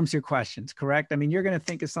informs your questions, correct? I mean, you're going to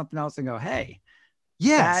think of something else and go, hey.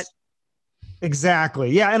 Yes, exactly.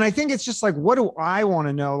 Yeah. And I think it's just like, what do I want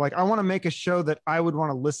to know? Like, I want to make a show that I would want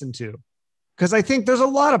to listen to, because I think there's a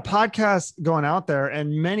lot of podcasts going out there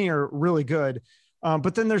and many are really good.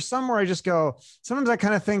 But then there's some where I just go, sometimes I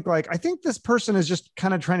kind of think like, I think this person is just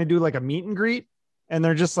kind of trying to do like a meet and greet. And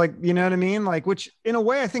they're just like, you know what I mean? Like, which in a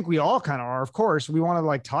way, I think we all kind of are. Of course, we want to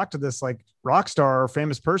like talk to this like rock star or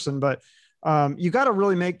famous person, but you got to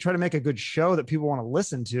really try to make a good show that people want to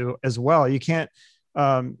listen to as well. You can't,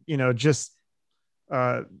 just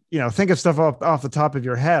think of stuff off the top of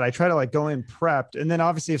your head. I try to like go in prepped. And then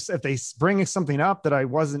obviously if they bring something up that I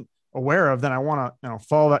wasn't aware of, then I want to,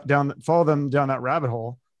 follow them down that rabbit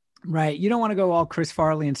hole. Right. You don't want to go all Chris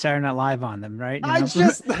Farley and Saturday Night Live on them, right? That's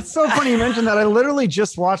so funny you mentioned that. I literally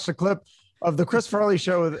just watched a clip of the Chris Farley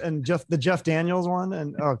show and the Jeff Daniels one.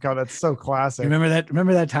 And oh God, that's so classic. Remember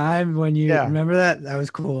that time when you remember that? That was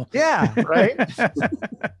cool. Yeah. Right.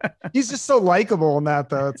 He's just so likable in that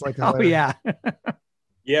though. It's like, hilarious. Oh yeah.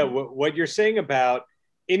 Yeah. What you're saying about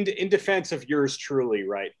in defense of yours truly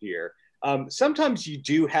right here. Sometimes you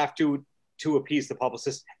do have to appease the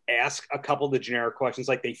publicist, ask a couple of the generic questions,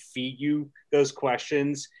 like they feed you those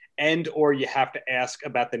questions, or you have to ask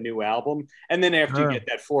about the new album. And then after you get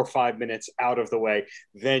that 4 or 5 minutes out of the way,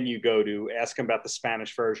 then you go to ask them about the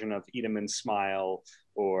Spanish version of Eat 'em and Smile,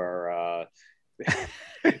 or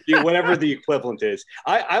whatever the equivalent is.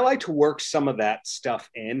 I like to work some of that stuff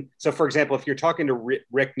in. So for example, if you're talking to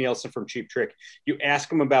Rick Nielsen from Cheap Trick, you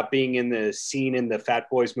ask him about being in the scene in the Fat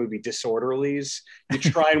Boys movie Disorderlies. You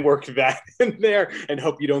try and work that in there and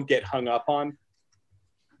hope you don't get hung up on.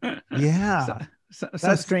 Yeah.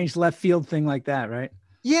 Some strange left field thing like that, right?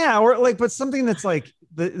 Yeah. Or like, but something that's like,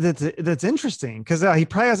 that's interesting, because he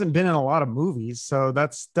probably hasn't been in a lot of movies. So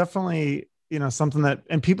that's definitely, something that,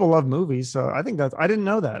 and people love movies. So I think I didn't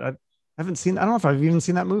know that. I don't know if I've even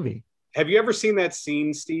seen that movie. Have you ever seen that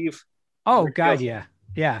scene, Steve? Oh God.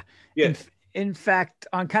 Yeah. In fact,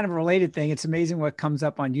 on kind of a related thing, it's amazing what comes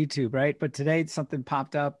up on YouTube, right? But today something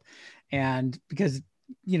popped up, and because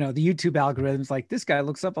the YouTube algorithms, like, this guy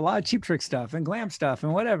looks up a lot of Cheap Trick stuff and glam stuff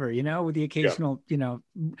and whatever, with the occasional,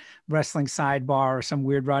 wrestling sidebar or some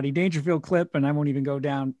weird Rodney Dangerfield clip. And I won't even go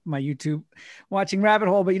down my YouTube watching rabbit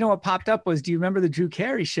hole. But what popped up was, do you remember the Drew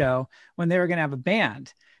Carey show when they were going to have a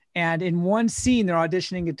band? And in one scene, they're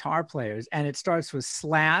auditioning guitar players, and it starts with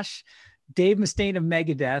Slash, Dave Mustaine of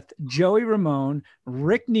Megadeth, Joey Ramone,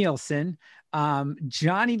 Rick Nielsen,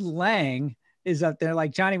 Johnny Lang is up there.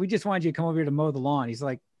 Like, Johnny, we just wanted you to come over here to mow the lawn. He's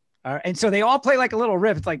like, And so they all play like a little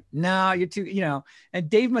riff. It's like, no, you're too, and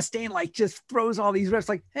Dave Mustaine like just throws all these riffs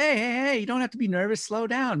like, hey, you don't have to be nervous. Slow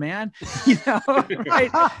down, man.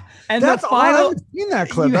 Right. And that's the final, I haven't seen that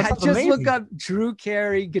clip. That's just amazing. Look up Drew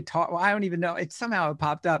Carey guitar. Well, I don't even know. It somehow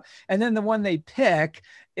popped up. And then the one they pick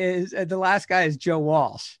is the last guy is Joe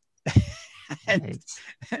Walsh. and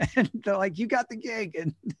they're like, you got the gig.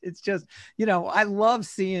 And it's just, I love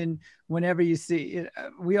seeing whenever you see,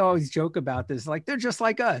 we always joke about this, like they're just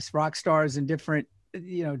like us, rock stars in different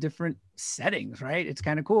settings, right? It's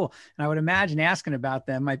kind of cool. And I would imagine asking about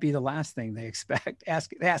them might be the last thing they expect.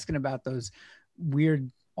 Asking about those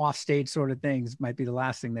weird offstage sort of things might be the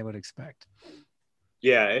last thing they would expect.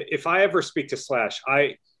 Yeah. If I ever speak to Slash,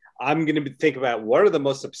 I'm going to think about what are the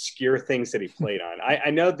most obscure things that he played on.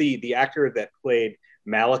 I know the actor that played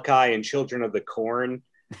Malachi in Children of the Corn,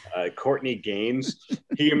 Courtney Gaines,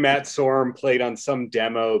 he and Matt Sorum played on some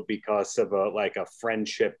demo because of a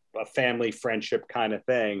friendship, a family friendship kind of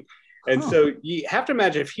thing. And so you have to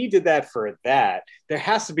imagine if he did that for that, there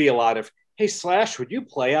has to be a lot of, hey, Slash, would you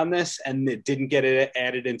play on this? And it didn't get it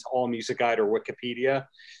added into All Music Guide or Wikipedia.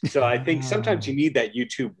 So I think sometimes you need that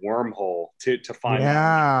YouTube wormhole to find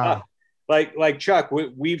stuff. Like Chuck,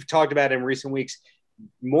 we've talked about in recent weeks,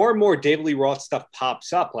 more and more David Lee Roth stuff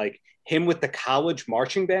pops up, like him with the college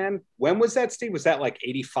marching band. When was that, Steve? Was that like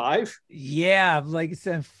 85? Yeah, like it's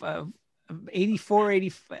 84,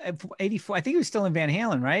 84. I think he was still in Van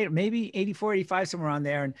Halen, right? Maybe 84, 85, somewhere on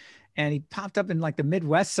there. And he popped up in like the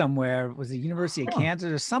Midwest somewhere. Was the University of Kansas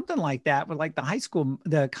or something like that? With like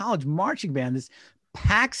the college marching band, this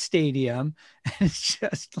packed stadium. And it's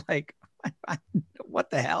just like, what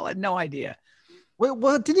the hell? I had no idea.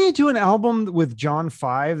 Well, didn't he do an album with John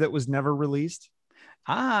 5 that was never released?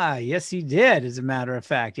 Yes, he did. As a matter of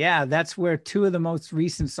fact, yeah, that's where two of the most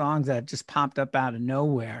recent songs that just popped up out of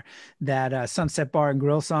nowhere. That Sunset Bar and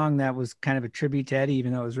Grill song that was kind of a tribute to Eddie,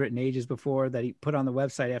 even though it was written ages before, that he put on the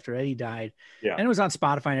website after Eddie died. Yeah, and it was on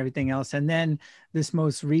Spotify and everything else. And then this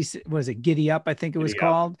most recent, was it Giddy Up? I think it was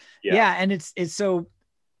called. Yeah, and it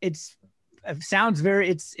sounds very.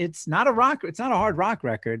 It's not a rock. It's not a hard rock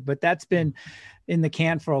record, but that's been in the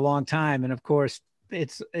can for a long time. And of course,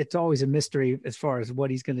 it's always a mystery as far as what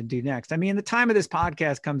he's going to do next. I mean, the time of this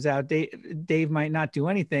podcast comes out, Dave might not do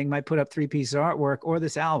anything, might put up 3 pieces of artwork or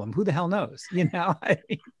this album. Who the hell knows? I mean,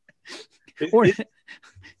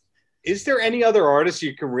 is there any other artist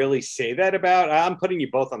you can really say that about? I'm putting you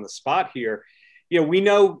both on the spot here. We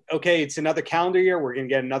know, okay, it's another calendar year. We're going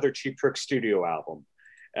to get another Cheap Trick studio album.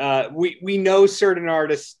 We know certain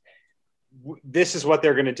artists, this is what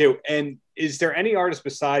they're going to do. And is there any artist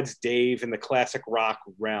besides Dave in the classic rock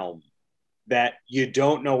realm that you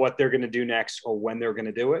don't know what they're going to do next or when they're going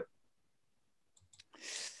to do it?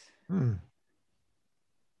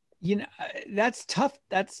 That's tough.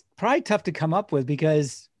 That's probably tough to come up with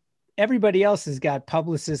because everybody else has got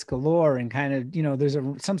publicists galore and kind of, there's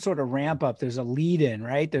some sort of ramp up. There's a lead in,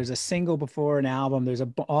 right? There's a single before an album. There's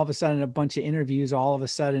all of a sudden a bunch of interviews, all of a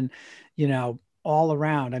sudden, all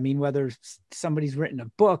around. I mean, whether somebody's written a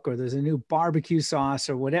book or there's a new barbecue sauce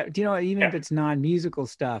or whatever, even if it's non-musical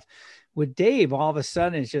stuff. With Dave, all of a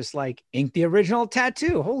sudden it's just like ink the original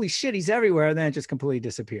tattoo. Holy shit, he's everywhere. And then it just completely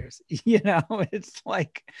disappears. It's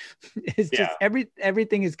like, it's just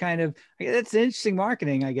everything is kind of, that's interesting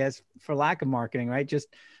marketing, I guess, for lack of marketing, right? Just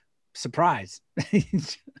surprise.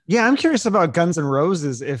 Yeah, I'm curious about Guns N'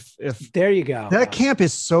 Roses. If there you go. That camp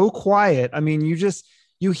is so quiet. I mean,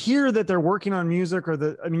 you hear that they're working on music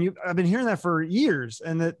I've been hearing that for years.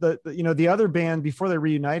 And that the other band before they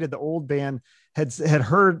reunited, the old band had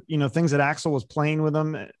heard, things that Axl was playing with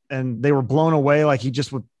them and they were blown away. Like he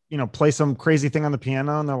just would, play some crazy thing on the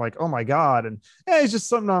piano and they're like, oh my God. And it's just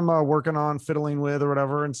something I'm working on fiddling with or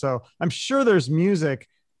whatever. And so I'm sure there's music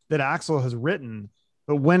that Axl has written,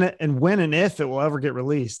 but when and if it will ever get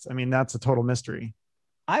released, I mean, that's a total mystery.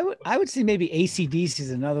 I would say maybe AC/DC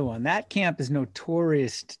is another one. That camp is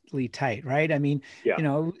notoriously tight, right? I mean,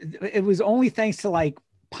 it was only thanks to like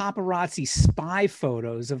paparazzi spy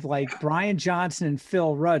photos of like Brian Johnson and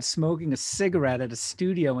Phil Rudd smoking a cigarette at a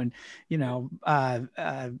studio in, Vancouver,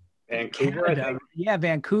 Canada. I think. Yeah,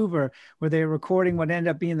 Vancouver, where they were recording what ended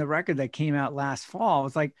up being the record that came out last fall.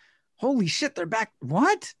 It's like, holy shit, they're back.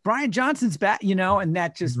 What? Brian Johnson's back, and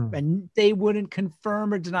that just, and they wouldn't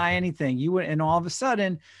confirm or deny anything. And all of a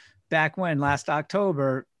sudden, back when last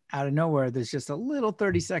October, out of nowhere, there's just a little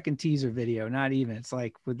 30-second teaser video. Not even. It's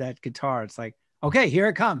like with that guitar, it's like, okay, here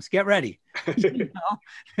it comes. Get ready.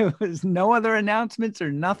 There was no other announcements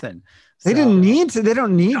or nothing. They didn't need to. They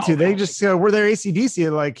don't need to. They just we're their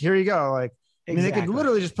AC/DC. Like, here you go. Like, I mean, they could Exactly.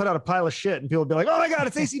 literally just put out a pile of shit and people would be like, oh my God,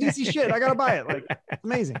 it's AC/DC shit. I got to buy it. Like, it's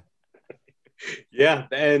amazing. Yeah.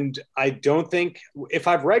 And I don't think, if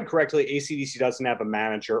I've read correctly, AC/DC doesn't have a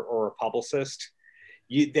manager or a publicist.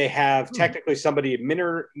 They have technically somebody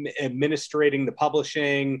administrating the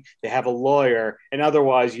publishing. They have a lawyer, and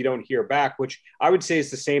otherwise you don't hear back, which I would say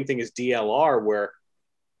is the same thing as DLR, where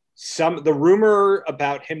the rumor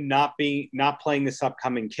about him not playing this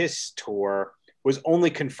upcoming Kiss tour was only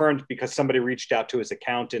confirmed because somebody reached out to his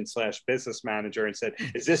accountant / business manager and said,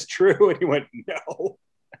 "Is this true?" And he went, "No."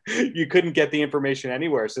 You couldn't get the information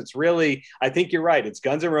anywhere. So it's really, I think you're right. It's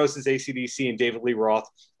Guns N' Roses, AC/DC, and David Lee Roth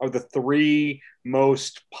are the three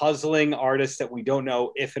most puzzling artists that we don't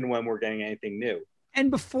know if and when we're getting anything new. And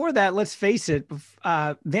before that, let's face it,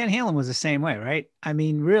 Van Halen was the same way, right? I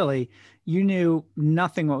mean, really, you knew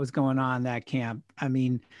nothing what was going on in that camp. I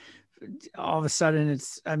mean, all of a sudden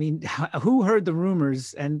who heard the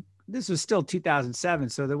rumors? And this was still 2007,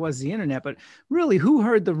 so there was the internet, but really, who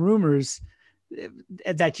heard the rumors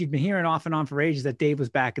that you'd been hearing off and on for ages that Dave was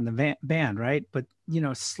back in the band, right? But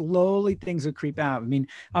slowly things would creep out. I mean,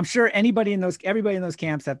 I'm sure everybody in those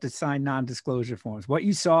camps have to sign non-disclosure forms. What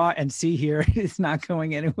you saw and see here is not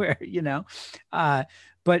going anywhere,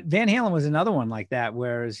 But Van Halen was another one like that,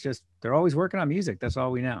 where it's just they're always working on music. That's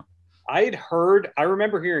all we know. I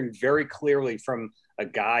remember hearing very clearly from a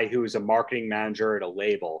guy who was a marketing manager at a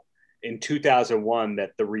label in 2001 that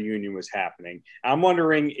the reunion was happening. I'm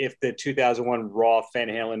wondering if the 2001 Roth Van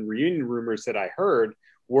Halen reunion rumors that I heard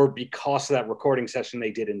were because of that recording session they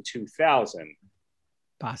did in 2000.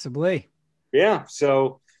 Possibly. Yeah.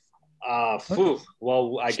 So,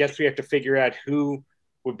 well, I guess we have to figure out who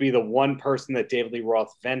would be the one person that David Lee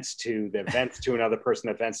Roth vents to, that vents to another person,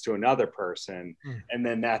 that vents to another person. And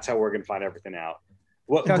then that's how we're going to find everything out.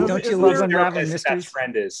 Don't you love unraveling mysteries? Best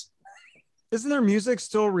friend is. Isn't their music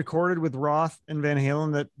still recorded with Roth and Van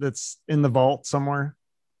Halen that's in the vault somewhere?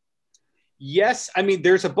 Yes. I mean,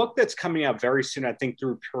 there's a book that's coming out very soon, I think,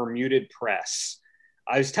 through Permuted Press.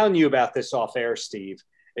 I was telling you about this off air, Steve.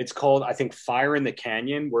 It's called, I think, Fire in the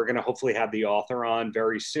Canyon. We're going to hopefully have the author on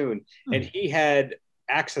very soon. And he had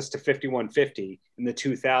access to 5150 in the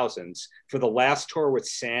 2000s for the last tour with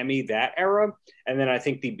Sammy, that era. And then I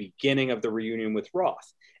think the beginning of the reunion with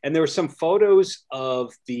Roth. And there were some photos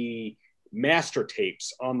of the master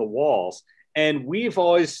tapes on the walls, and we've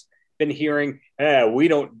always been hearing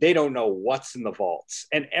they don't know what's in the vaults,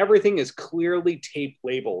 and everything is clearly tape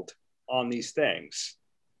labeled on these things.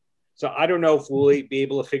 So I don't know if we'll be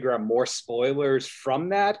able to figure out more spoilers from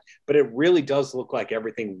that, but it really does look like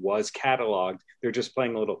everything was cataloged. They're just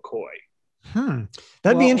playing a little coy.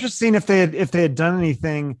 That'd be interesting if they had done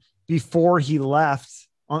anything before he left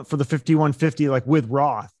for the 5150, like with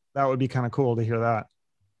Roth. That would be kind of cool to hear that.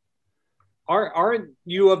 Aren't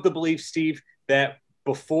you of the belief, Steve, that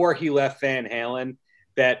before he left Van Halen,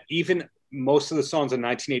 that even most of the songs in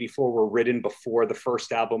 1984 were written before the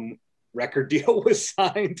first album record deal was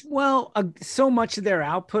signed? Well, so much of their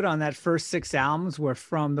output on that first 6 albums were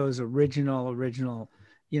from those original,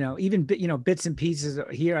 even bits and pieces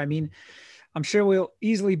here. I mean, I'm sure we'll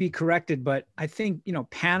easily be corrected, but I think,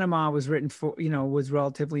 Panama was written for, was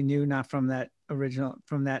relatively new, not from that original,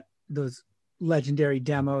 those legendary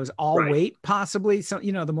demos. Wait, possibly. So,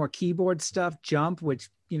 the more keyboard stuff, Jump, which,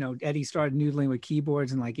 Eddie started noodling with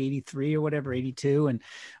keyboards in like 83 or whatever, 82, and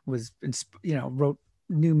was, wrote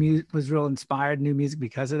new music, was real inspired new music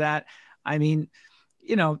because of that. I mean,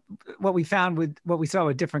 what we saw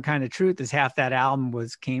with Different Kind of Truth is half that album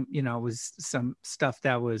was some stuff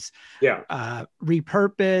that was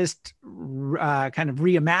repurposed, kind of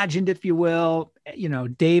reimagined, if you will.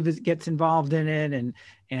 Dave gets involved in it, and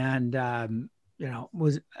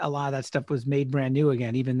was a lot of that stuff was made brand new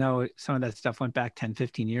again, even though some of that stuff went back 10,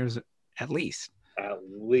 15 years at least. At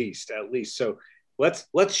least. So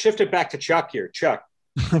let's shift it back to Chuck here. Chuck.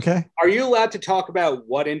 Okay. Are you allowed to talk about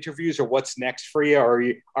what interviews or what's next for you? Or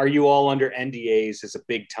are you all under NDAs as a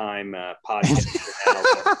big time podcast?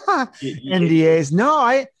 NDAs? No,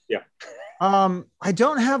 I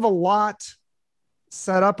don't have a lot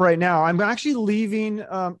set up right now. I'm actually leaving.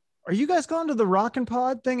 Are you guys going to the Rockin'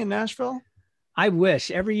 Pod thing in Nashville? I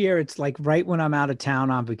wish. Every year it's like right when I'm out of town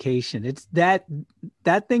on vacation. It's that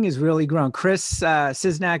thing has really grown. Chris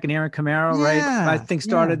Cisnak and Aaron Camaro, right? I think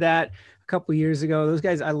started that a couple of years ago. Those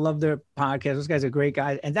guys, I love their podcast. Those guys are great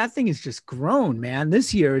guys. And that thing has just grown, man.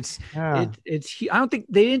 This year it's I don't think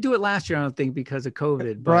they didn't do it last year, I don't think, because of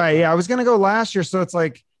COVID. But, right. Yeah. I was going to go last year. So it's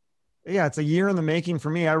like, it's a year in the making for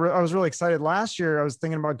me. I was really excited last year. I was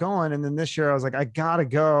thinking about going. And then this year I was like, I gotta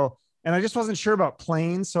go. And I just wasn't sure about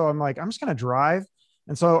planes. So I'm like, I'm just going to drive.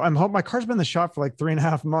 And so I'm hoping my car's been in the shop for like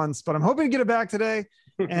 3.5 months, but I'm hoping to get it back today.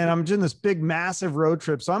 And I'm doing this big, massive road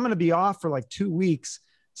trip. So I'm going to be off for like 2 weeks.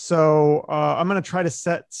 So I'm going to try to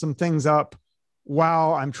set some things up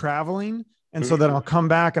while I'm traveling. And so then I'll come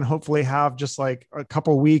back and hopefully have just like a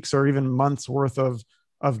couple weeks or even months worth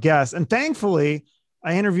of guests. And thankfully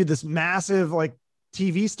I interviewed this massive like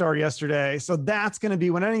TV star yesterday. So that's going to be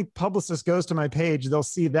when any publicist goes to my page, they'll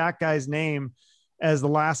see that guy's name as the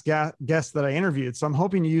last guest that I interviewed. So I'm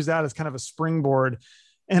hoping to use that as kind of a springboard.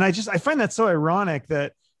 And I find that so ironic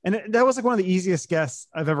that was like one of the easiest guests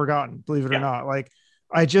I've ever gotten, believe it or not. Like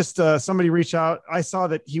I just, somebody reached out. I saw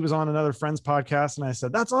that he was on another friend's podcast and I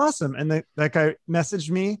said, that's awesome. And that guy messaged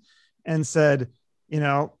me and said,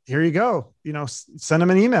 here you go, send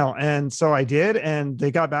him an email. And so I did. And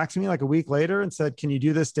they got back to me like a week later and said, can you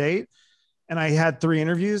do this date? And I had 3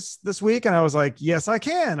 interviews this week and I was like, yes, I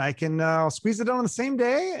can. I'll squeeze it on the same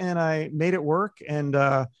day. And I made it work. And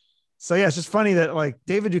so, yeah, it's just funny that like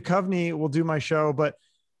David Duchovny will do my show, but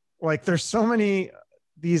like there's so many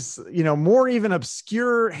these, more even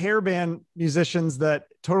obscure hairband musicians that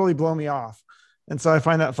totally blow me off. And so I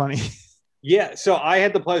find that funny. Yeah. So I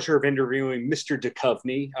had the pleasure of interviewing Mr.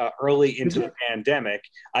 Duchovny early into the pandemic.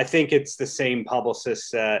 I think it's the same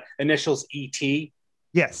publicist, initials ET.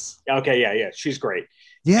 Yes. Okay. Yeah. She's great.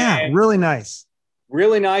 Yeah. And really nice.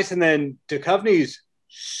 Really nice. And then Duchovny's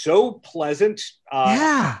so pleasant.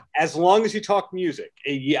 As long as you talk music.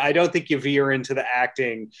 I don't think you veer into the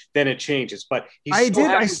acting, then it changes. But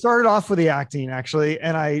I started off with the acting actually,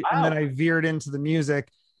 and then I veered into the music.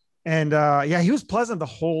 And he was pleasant the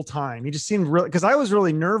whole time. He just seemed really, because I was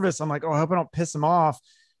really nervous. I'm like, oh, I hope I don't piss him off.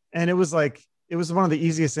 And it was one of the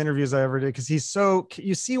easiest interviews I ever did, because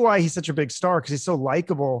you see why he's such a big star, because he's so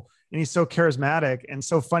likable and he's so charismatic and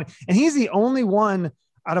so funny. And he's the only one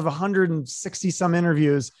out of 160 some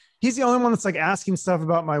interviews. He's the only one that's like asking stuff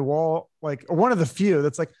about my wall, like one of the few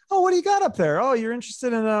that's like, oh, what do you got up there? Oh, you're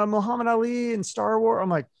interested in Muhammad Ali and Star Wars.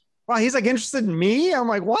 I'm like, wow, he's like interested in me. I'm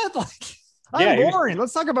like, what? Like, I'm boring.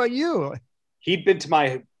 Let's talk about you. He'd been to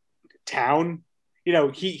my town.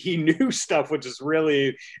 He knew stuff, which is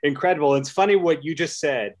really incredible. And it's funny what you just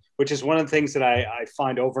said, which is one of the things that I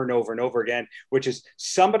find over and over and over again, which is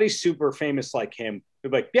somebody super famous like him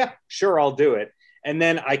would be like, yeah, sure, I'll do it. And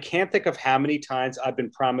then I can't think of how many times I've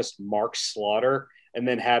been promised Mark Slaughter and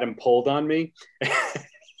then had him pulled on me.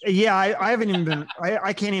 Yeah, I haven't even been,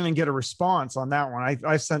 I can't even get a response on that one.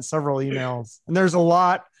 I've sent several emails, and there's a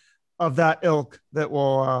lot of that ilk that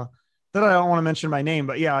will, that I don't want to mention my name,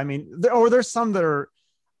 but yeah, I mean, there's some that are,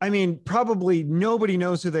 I mean, probably nobody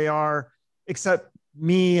knows who they are except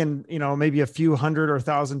me and, maybe a few hundred or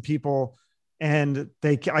 1,000 people, and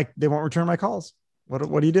they won't return my calls.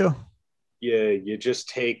 What do you do? Yeah, you just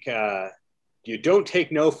take, you don't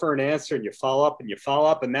take no for an answer, and you follow up and you follow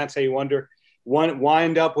up. And that's how you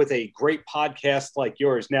wind up with a great podcast like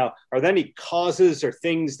yours. Now, are there any causes or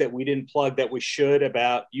things that we didn't plug that we should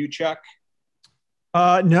about you, Chuck?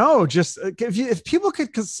 No, just if people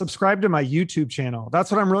could subscribe to my YouTube channel, that's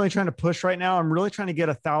what I'm really trying to push right now. I'm really trying to get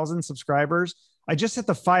 1,000 subscribers. I just hit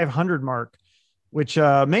the 500 mark, which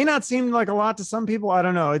may not seem like a lot to some people. I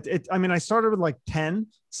don't know. I mean, I started with like 10.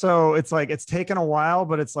 So it's like, it's taken a while,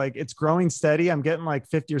 but it's like, it's growing steady. I'm getting like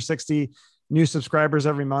 50 or 60 new subscribers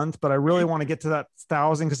every month, but I really want to get to that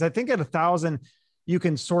 1,000. Cause I think at 1,000, you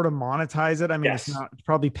can sort of monetize it. I mean, it's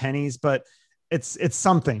probably pennies, but it's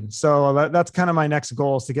something. So that's kind of my next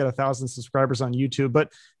goal, is to get 1,000 subscribers on YouTube. But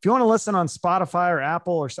if you want to listen on Spotify or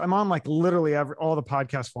Apple, or I'm on like literally all the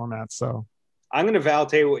podcast formats. So I'm going to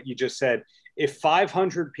validate what you just said. If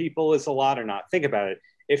 500 people is a lot or not, think about it.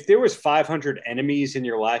 If there was 500 enemies in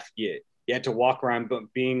your life, you had to walk around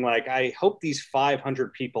being like, I hope these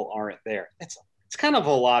 500 people aren't there. It's kind of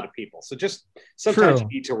a lot of people. So just sometimes you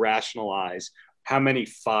need to rationalize how many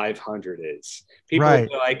 500 is. People are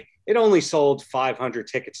like, it only sold 500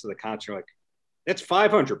 tickets to the concert. Like, that's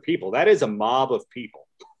 500 people. That is a mob of people.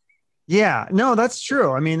 Yeah, no, that's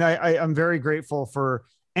true. I mean, I'm very grateful for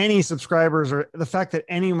any subscribers, or the fact that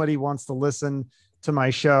anybody wants to listen to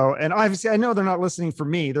my show. And obviously I know they're not listening for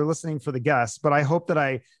me, they're listening for the guests, but I hope that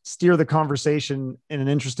I steer the conversation in an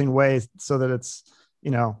interesting way so that it's,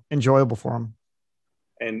 enjoyable for them.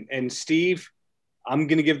 And Steve, I'm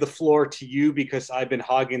going to give the floor to you, because I've been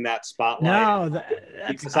hogging that spotlight. No,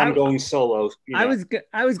 because I'm going solo. I was going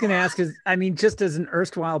to ask, because I mean, just as an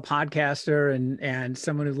erstwhile podcaster and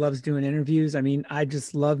someone who loves doing interviews, I mean, I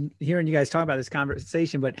just love hearing you guys talk about this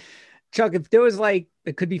conversation. But Chuck, if there was like,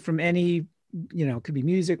 it could be from any, it could be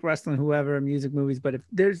music, wrestling, whoever, music, movies. But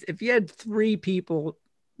if you had 3 people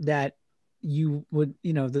that you would,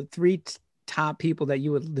 the 3 top people that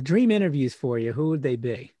you would, the dream interviews for you, who would they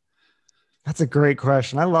be? That's a great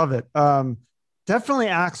question. I love it. Definitely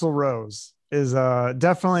Axl Rose is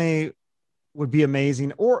definitely would be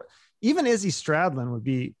amazing. Or even Izzy Stradlin would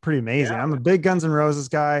be pretty amazing. Yeah. I'm a big Guns N' Roses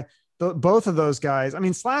guy. Both of those guys. I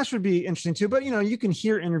mean, Slash would be interesting too, but you can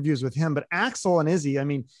hear interviews with him, but Axl and Izzy, I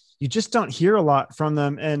mean, you just don't hear a lot from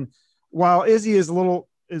them. And while Izzy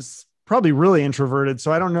is probably really introverted,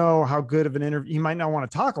 so I don't know how good of an interview, he might not want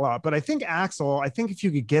to talk a lot, but I think if you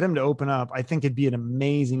could get him to open up, I think it'd be an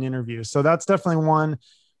amazing interview. So that's definitely one.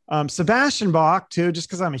 Sebastian Bach too, just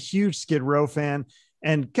because I'm a huge Skid Row fan.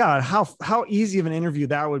 And God, how easy of an interview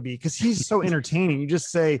that would be, because he's so entertaining. You just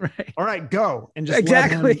say, right. All right, go, and just let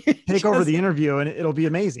him take over the interview, and it'll be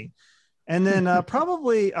amazing. And then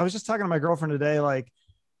probably, I was just talking to my girlfriend today, like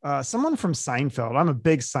someone from Seinfeld. I'm a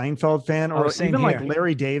big Seinfeld fan, or even here. Like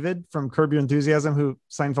Larry David from Curb Your Enthusiasm, who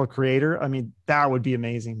Seinfeld creator. I mean, that would be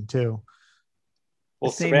amazing too.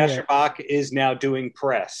 Well, Sebastian Bach is now doing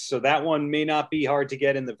press, so that one may not be hard to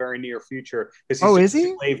get in the very near future, because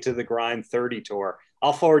he's Slave to the Grind 30 tour.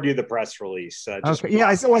 I'll forward you the press release. Okay. Yeah,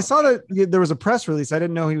 I saw that there was a press release. I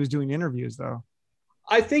didn't know he was doing interviews, though.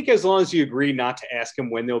 I think as long as you agree not to ask him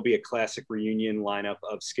when there'll be a classic reunion lineup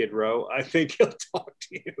of Skid Row, I think he'll talk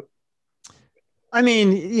to you. I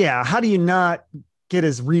mean, yeah, how do you not get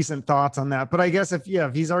his recent thoughts on that? But I guess if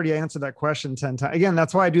he's already answered that question 10 times, again,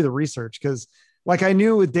 that's why I do the research, because like I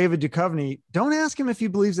knew with David Duchovny, don't ask him if he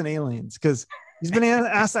believes in aliens, because he's been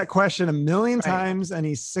asked that question a million times, and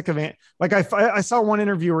he's sick of it. Like I saw one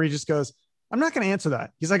interview where he just goes, I'm not going to answer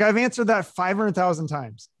that. He's like, I've answered that 500,000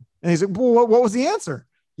 times. And he's like, well, what was the answer?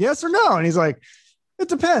 Yes or no? And he's like, it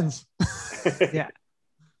depends. Yeah.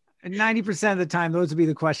 90% of the time, those would be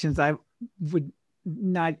the questions I would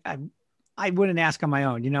not, I wouldn't ask on my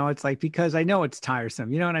own. It's like, because I know it's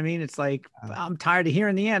tiresome. You know what I mean? It's like, I'm tired of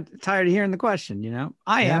hearing the question,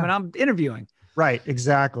 I am, and I'm interviewing. Right.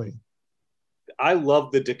 Exactly. I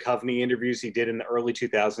love the Duchovny interviews he did in the early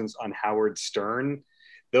 2000s on Howard Stern.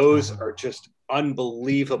 Those are just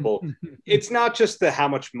unbelievable. It's not just the how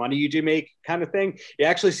much money you do make kind of thing. You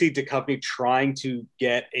actually see Duchovny trying to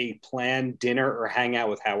get a planned dinner or hang out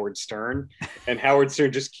with Howard Stern, and Howard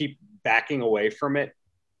Stern just keep backing away from it.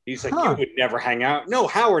 He's like, you would never hang out. No,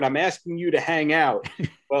 Howard, I'm asking you to hang out.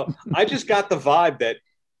 Well, I just got the vibe that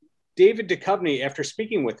David Duchovny, after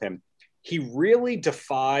speaking with him, he really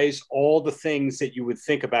defies all the things that you would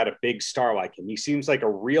think about a big star like him. He seems like a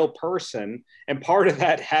real person. And part of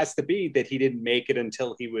that has to be that he didn't make it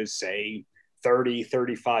until he was, say, 30,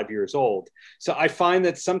 35 years old. So I find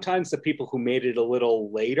that sometimes the people who made it a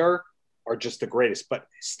little later are just the greatest. But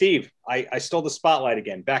Steve, I stole the spotlight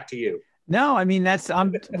again. Back to you. No, I mean,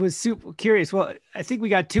 was super curious. Well, I think we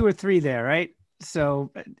got 2 or 3 there, right?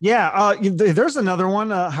 So yeah, there's another one,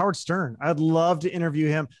 Howard Stern. I'd love to interview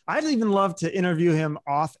him. I'd even love to interview him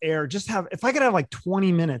off air. If I could have like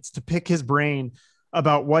 20 minutes to pick his brain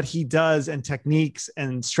about what he does and techniques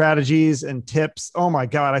and strategies and tips. Oh my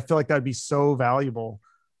God, I feel like that'd be so valuable.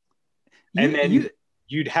 And then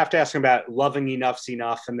you'd have to ask him about loving enough's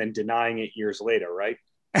enough and then denying it years later, right?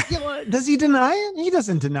 Yeah, well, does he deny it? He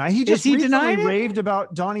doesn't deny. He just raved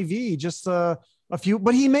about Donnie V just a few,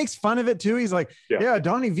 but he makes fun of it too. He's like, yeah,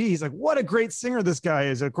 Donnie V. He's like, what a great singer this guy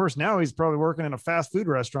is. Of course, now he's probably working in a fast food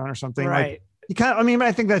restaurant or something. Right. Like,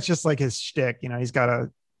 I think that's just like his shtick. He's got to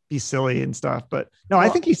be silly and stuff. But no, I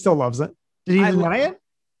think he still loves it. Did he deny it?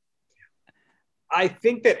 I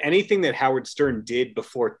think that anything that Howard Stern did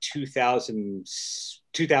before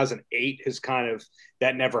 2008 has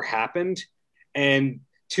that never happened. And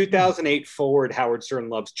 2008 forward, Howard Stern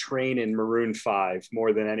loves Train and Maroon 5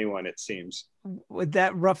 more than anyone, it seems. Would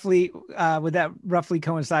that roughly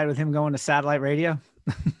coincide with him going to satellite radio?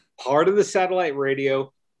 Part of the satellite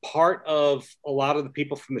radio, part of a lot of the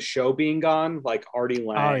people from the show being gone, like Artie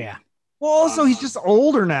Lang. Oh yeah. Well, also he's just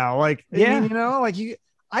older now. Like, yeah, I mean,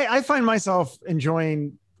 I find myself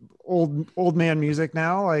enjoying old man music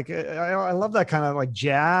now. Like I love that kind of like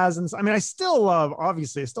jazz. And I mean, I still love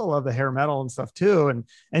the hair metal and stuff too. And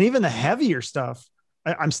even the heavier stuff.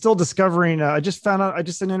 I'm still discovering. I just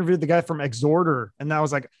interviewed the guy from Exhorder, and I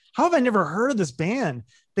was like, how have I never heard of this band?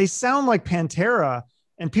 They sound like Pantera,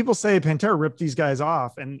 and people say Pantera ripped these guys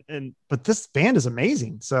off, but this band is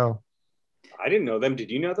amazing. So I didn't know them. Did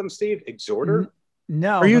you know them, Steve? Exhorder?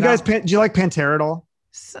 No. Are you guys? Do you like Pantera at all?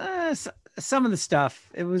 Some of the stuff.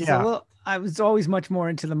 It was a little. I was always much more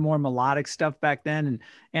into the more melodic stuff back then,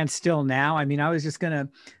 and still now. I mean, I was just gonna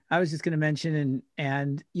mention,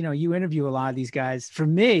 and you know, you interview a lot of these guys. For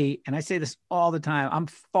me, and I say this all the time, I'm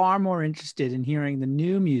far more interested in hearing the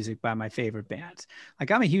new music by my favorite bands.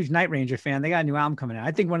 Like, I'm a huge Night Ranger fan. They got a new album coming out.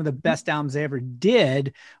 I think one of the best albums they ever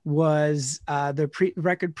did was their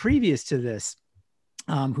record previous to this,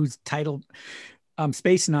 whose title I'm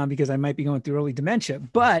spacing on because I might be going through early dementia.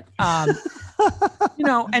 But you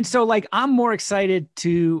know, and so like I'm more excited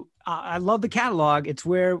to. I love the catalog. It's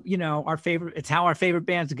where, you know, it's how our favorite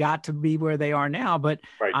bands got to be where they are now. But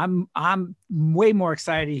Right. I'm way more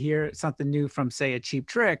excited to hear something new from, say, a Cheap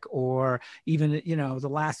Trick, or even, you know,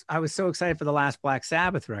 I was so excited for the last Black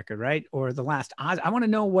Sabbath record, right? Or the last Oz. I want to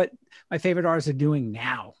know what my favorite artists are doing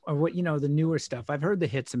now, or what, you know, the newer stuff. I've heard the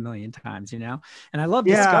hits a million times, you know, and I love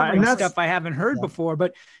discovering stuff I haven't heard before.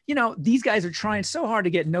 But, you know, these guys are trying so hard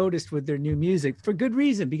to get noticed with their new music for good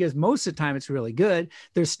reason, because most of the time it's really good.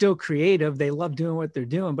 They're still creative. They love doing what they're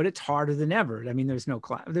doing, but it's harder than ever. I mean, there's no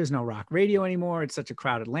rock radio anymore. It's such a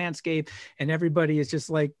crowded landscape, and everybody is just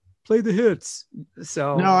like, play the hits.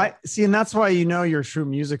 So no, I see. And that's why, you know, you're a true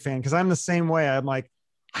music fan. Cause I'm the same way. I'm like,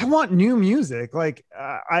 I want new music. Like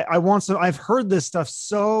I want some, I've heard this stuff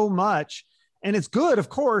so much, and it's good, of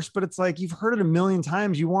course, but it's like, you've heard it a million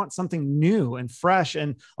times. You want something new and fresh.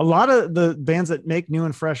 And a lot of the bands that make new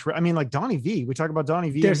and fresh, I mean, like Donnie V, we talk about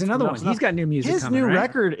Donnie V. There's another one. He's got new music. His coming, new right?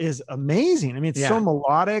 record is amazing. I mean, it's so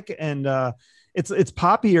melodic, and it's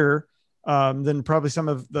poppier than probably some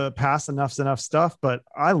of the past Enough's Enough stuff, but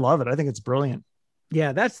I love it. I think it's brilliant.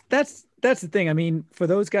 Yeah, that's the thing. I mean, for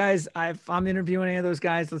those guys, if I'm interviewing any of those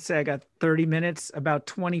guys, let's say I got 30 minutes, about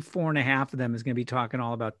 24 and a half of them is going to be talking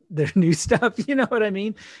all about their new stuff. You know what I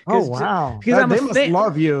mean? Oh, wow. Because they must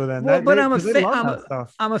love you then. Well, but I'm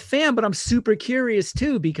a fan, but I'm super curious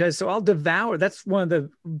too, because so I'll devour. That's one of the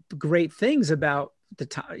great things about the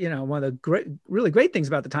time, you know, one of the really great things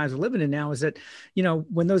about the times we're living in now is that, you know,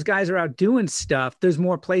 when those guys are out doing stuff, there's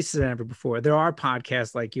more places than ever before. There are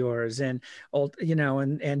podcasts like yours, and old, you know,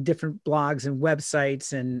 and different blogs and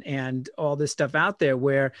websites and all this stuff out there,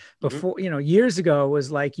 where before, you know, years ago it was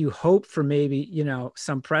like, you hoped for maybe, you know,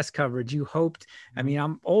 some press coverage. You hoped, I mean,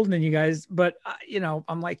 I'm older than you guys, but you know,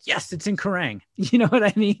 I'm like, yes, it's in Kerrang, you know what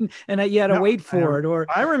I mean? And you had to wait for it. Or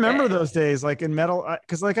I remember those days, like in metal,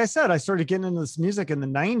 because like I said, I started getting into this music in the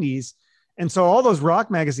 90s, and so all those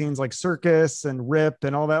rock magazines like Circus and Rip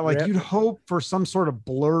and all that, like you'd hope for some sort of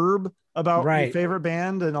blurb about your favorite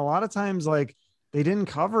band, and a lot of times like they didn't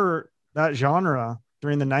cover that genre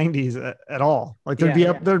during the 90s at all. Like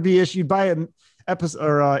there'd be issued by an episode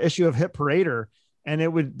or issue of Hit Parader, and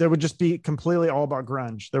there would just be completely all about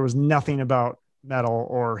grunge. There was nothing about metal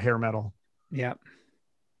or hair metal. Yeah.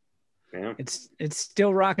 It's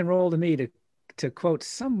still rock and roll to me, to quote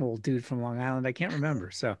some old dude from Long Island. I can't remember.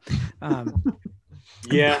 So,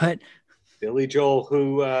 but Billy Joel,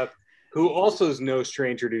 who also is no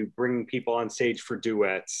stranger to bringing people on stage for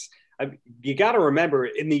duets. You got to remember,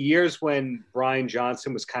 in the years when Brian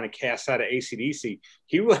Johnson was kind of cast out of AC/DC,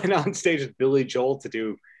 he went on stage with Billy Joel to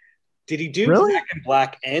do. Did he do Back in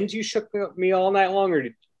Black and You Shook Me All Night Long, or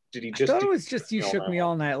did he just? I thought it was just You Shook Me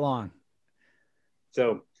All Night Long.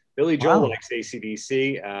 So Billy Joel likes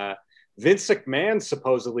AC/DC. Vince McMahon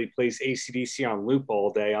supposedly plays AC/DC on loop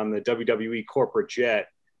all day on the WWE corporate jet.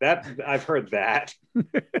 That I've heard that.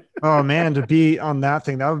 Oh man, to be on that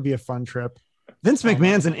thing, that would be a fun trip. Vince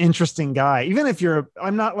McMahon's an interesting guy. Even if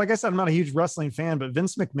I'm not, like I said, I'm not a huge wrestling fan, but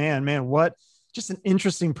Vince McMahon, man, just an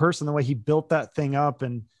interesting person, the way he built that thing up.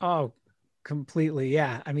 And completely.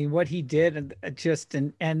 Yeah. I mean, what he did, and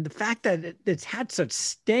the fact that it's had such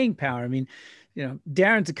staying power. I mean, you know,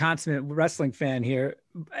 Darren's a consummate wrestling fan here,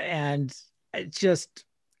 and the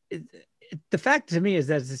fact to me is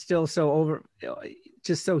that it's still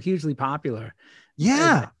just so hugely popular.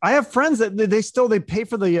 Yeah, I have friends that they pay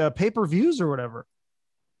for the pay-per-views or whatever.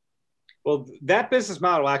 Well, that business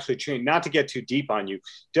model actually changed. Not to get too deep on you,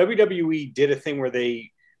 WWE did a thing where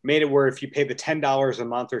they made it where if you pay the $10 a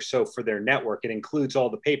month or so for their network, it includes all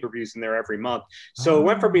the pay-per-views in there every month. So it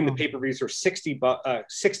went from being the pay-per-views are $60 a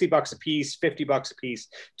piece, $50 a piece,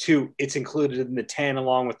 to it's included in the 10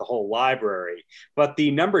 along with the whole library. But the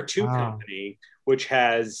number two company, which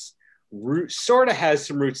sort of has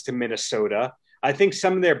some roots to Minnesota, I think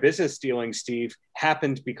some of their business dealings, Steve,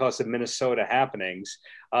 happened because of Minnesota happenings.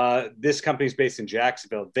 This company's based in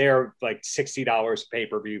Jacksonville. They're like $60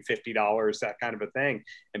 pay-per-view, $50, that kind of a thing.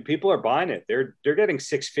 And people are buying it. They're getting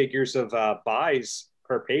six figures of buys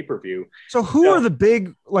per pay-per-view. So who are the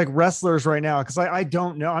big like wrestlers right now? Because I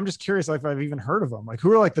don't know. I'm just curious if I've even heard of them. Like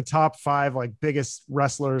who are like the top 5 like biggest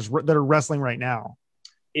wrestlers that are wrestling right now?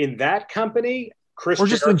 In that company, or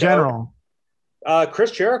just in general?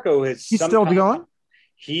 Chris Jericho is He's still going?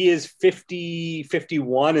 He is 50,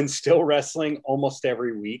 51 and still wrestling almost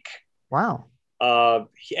every week. Wow.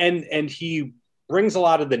 And he brings a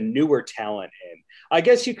lot of the newer talent in. I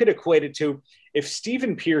guess you could equate it to if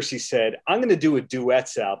Stephen Pearcy said, I'm going to do a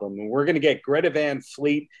duets album and we're going to get Greta Van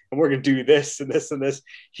Fleet and we're going to do this and this and this.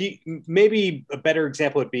 Maybe a better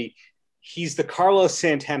example would be he's the Carlos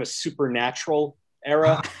Santana Supernatural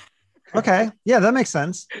era. Okay. Yeah, that makes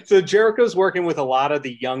sense. So Jericho's working with a lot of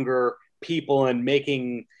the younger people and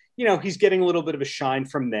making, he's getting a little bit of a shine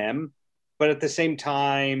from them. But at the same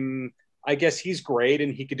time, I guess he's great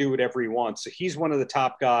and he could do whatever he wants. So he's one of the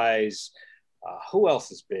top guys. Who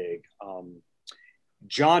else is big?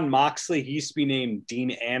 John Moxley. He used to be named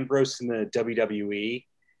Dean Ambrose in the WWE.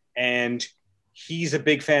 And he's a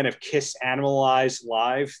big fan of Kiss Animalize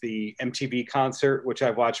Live, the MTV concert, which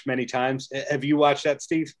I've watched many times. Have you watched that,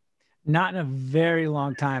 Steve? Not in a very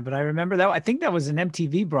long time, but I remember that. I think that was an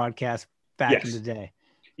MTV broadcast back in the day.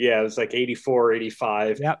 Yeah, it was like 84,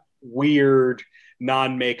 85. Yep. Weird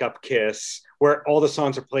non-makeup Kiss where all the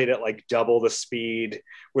songs are played at like double the speed,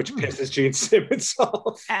 which pisses Gene Simmons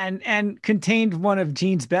off. And contained one of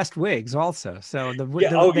Gene's best wigs also. So the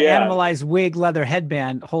animalized wig leather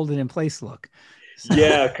headband hold it in place look. So.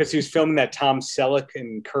 Yeah, because he was filming that Tom Selleck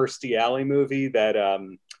and Kirstie Alley movie, that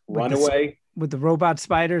Runaway. With the robot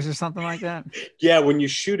spiders or something like that. Yeah, when you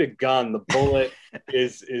shoot a gun, the bullet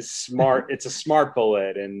is smart. It's a smart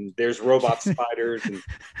bullet, and there's robot spiders. And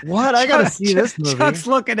what? I gotta see this movie. Chuck's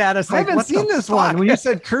looking at us. I haven't seen this one. When you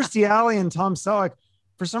said Kirstie Alley and Tom Selleck,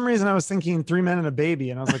 for some reason I was thinking 3 Men and a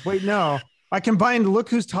Baby, and I was like, wait, no. I combined Look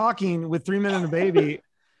Who's Talking with 3 Men and a Baby.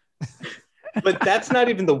 But that's not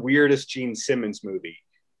even the weirdest Gene Simmons movie.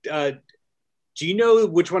 Do you know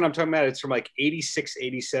which one I'm talking about? It's from like 86,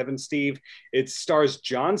 87, Steve. It stars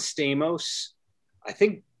John Stamos. I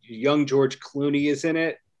think young George Clooney is in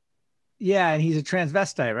it. Yeah, and he's a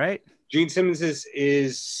transvestite, right? Gene Simmons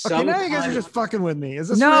is okay, now you guys are just fucking with me. Is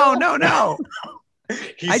this no, real? No.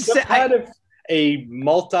 He's kind of a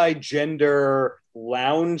multi-gender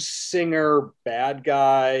lounge singer bad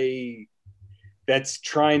guy that's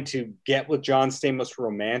trying to get with John Stamos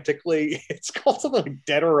romantically. It's called something like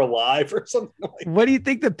Dead or Alive or something like that. What do you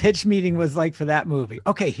think the pitch meeting was like for that movie?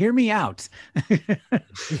 Okay, hear me out.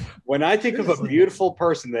 When I think of a beautiful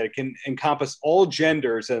person that can encompass all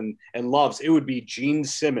genders and loves, it would be Gene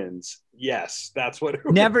Simmons. Yes, that's what it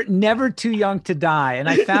would Never Too Young to Die. And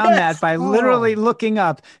I found that by literally looking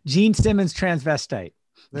up Gene Simmons transvestite.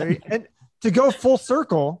 And to go full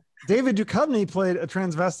circle, David Duchovny played a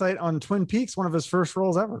transvestite on Twin Peaks, one of his first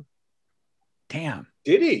roles ever. Damn.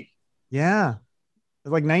 Did he? Yeah.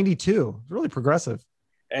 Like 92. Really progressive.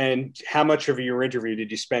 And how much of your interview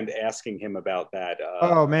did you spend asking him about that?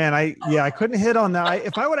 Oh man, I couldn't hit on that.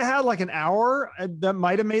 If I would have had like an hour, that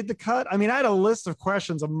might have made the cut. I mean, I had a list of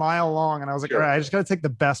questions a mile long, and I was like, all right, I just got to take the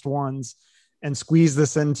best ones and squeeze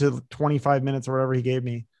this into 25 minutes or whatever he gave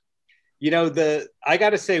me. I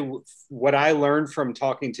got to say, what I learned from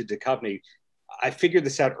talking to Duchovny, I figured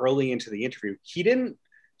this out early into the interview. He didn't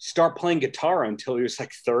start playing guitar until he was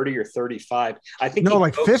like 30 or 35. I think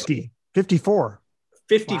like 50, 54.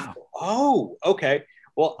 50. Wow. Oh, okay.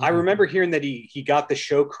 Well, I remember hearing that he got the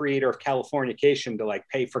show creator of Californication to like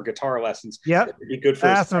pay for guitar lessons. Yep. Be good for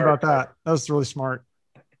I asked him about that. That was really smart.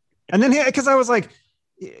 And then because I was like,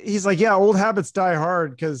 he's like, yeah, old habits die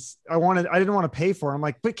hard, because I didn't want to pay for it. I'm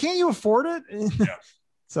like, but can't you afford it? Yeah.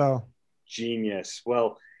 So genius.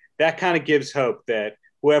 Well, that kind of gives hope that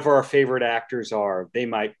whoever our favorite actors are, they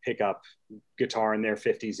might pick up guitar in their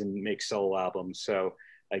 50s and make solo albums. So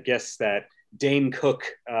I guess that Dane Cook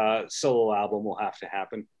solo album will have to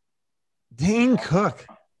happen. Dane Cook.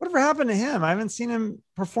 Whatever happened to him? I haven't seen him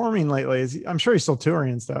performing lately. I'm sure he's still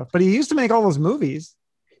touring and stuff, but he used to make all those movies.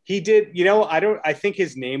 He did, I think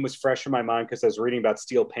his name was fresh in my mind because I was reading about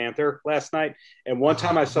Steel Panther last night. And one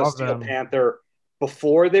time I saw Steel Panther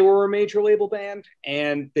before they were a major label band,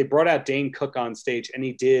 and they brought out Dane Cook on stage, and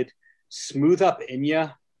he did Smooth Up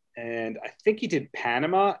Inya, and I think he did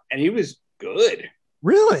Panama, and he was good.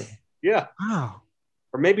 Really? Yeah. Wow.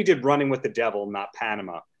 Or maybe did Running with the Devil, not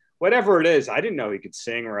Panama. Whatever it is, I didn't know he could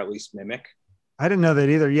sing or at least mimic. I didn't know that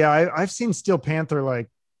either. Yeah, I've seen Steel Panther like,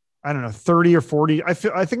 I don't know, 30 or 40. I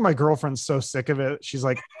think my girlfriend's so sick of it. She's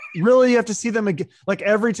like, really? You have to see them again? Like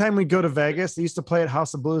every time we go to Vegas, they used to play at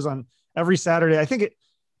House of Blues on every Saturday. I think it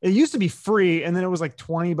used to be free, and then it was like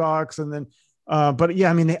 $20, and then but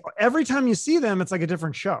yeah, I mean, every time you see them, it's like a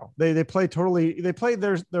different show. They play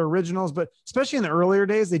their originals, but especially in the earlier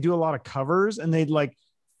days, they do a lot of covers, and they'd like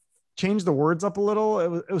change the words up a little.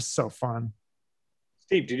 It was so fun.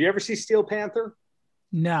 Steve, did you ever see Steel Panther?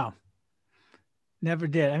 No, never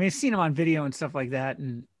did. I mean, I've seen them on video and stuff like that,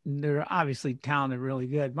 and they're obviously talented, really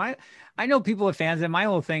good. I know people are fans, and my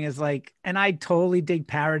whole thing is like, and I totally dig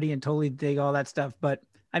parody and totally dig all that stuff, but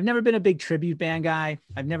I've never been a big tribute band guy.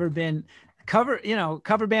 I've never been cover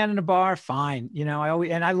band in a bar. Fine.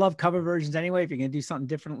 I love cover versions anyway. If you're going to do something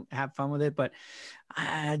different, have fun with it. But,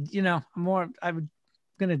 I'm going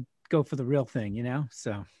to go for the real thing,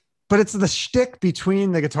 so. But it's the shtick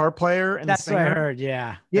between the guitar player and that's the singer. What I heard.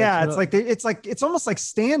 Yeah. Yeah. It's almost like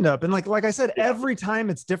stand up. And like I said, every time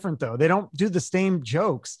it's different though. They don't do the same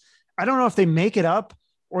jokes. I don't know if they make it up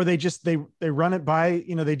or they run it by,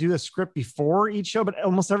 they do a script before each show, but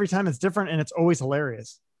almost every time it's different and it's always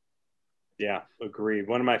hilarious. Yeah, agreed.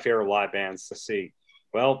 One of my favorite live bands to see.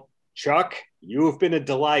 Well, Chuck, you have been a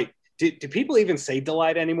delight. Do people even say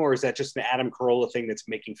delight anymore? Or is that just an Adam Carolla thing that's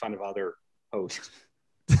making fun of other hosts?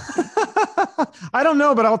 I don't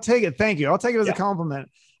know, but I'll take it. Thank you. I'll take it as a compliment.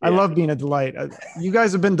 Yeah. I love being a delight. You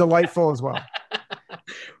guys have been delightful as well.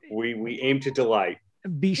 We aim to delight.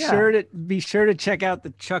 Be sure to check out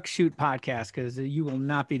the Chuck Shute podcast because you will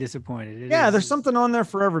not be disappointed. There's something on there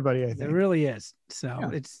for everybody. I think there really is. So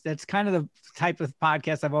that's kind of the type of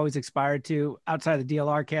podcast I've always aspired to outside the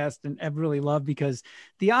DLR cast, and I've really loved because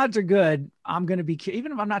the odds are good. I'm going to be,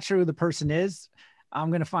 even if I'm not sure who the person is, I'm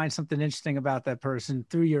going to find something interesting about that person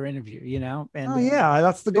through your interview, And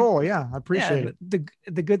that's the goal. Yeah. I appreciate it.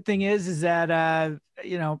 The good thing is that,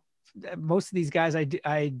 most of these guys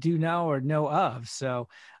I do know or know of. So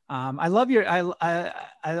I love I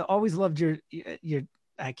always loved your,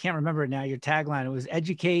 I can't remember it now, your tagline. It was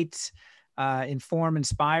educate, inform,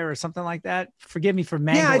 inspire, or something like that. Forgive me for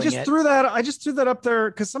mangling I just threw that up there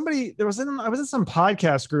because I was in some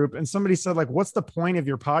podcast group and somebody said like, what's the point of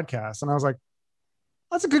your podcast? And I was like,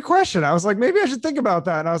 that's a good question. I was like, maybe I should think about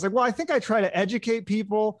that. And I was like, well, I think I try to educate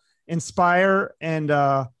people, inspire, and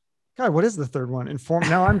God, what is the third one? Inform.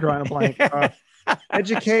 Now I'm drawing a blank.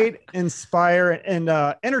 Educate, inspire, and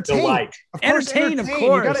entertain. Delight. Of course. You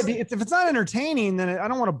gotta be, if it's not entertaining, then I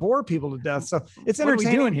don't want to bore people to death. So it's entertaining. What are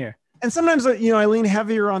we doing here? And sometimes, I lean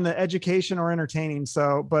heavier on the education or entertaining.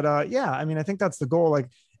 So, but I think that's the goal. Like,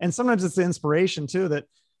 and sometimes it's the inspiration too, that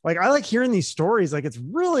like, I like hearing these stories. Like it's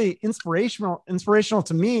really inspirational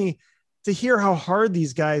to me to hear how hard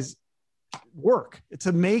these guys work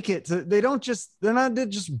to make it. They're not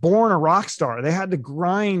just born a rock star. They had to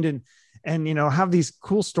grind and have these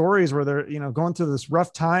cool stories where they're, going through this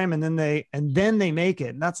rough time and then they make it.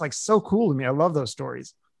 And that's like so cool to me. I love those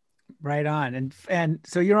stories. Right on. And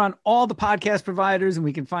so you're on all the podcast providers and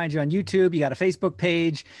we can find you on YouTube. You got a Facebook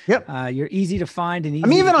page. Yep. You're easy to find and easy.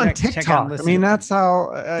 I'm even to on TikTok. I mean, that's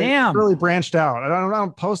how I really branched out. I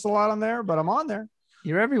don't post a lot on there, but I'm on there.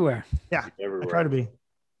 You're everywhere. Yeah. Everywhere. I try to be.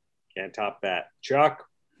 Can't top that. Chuck,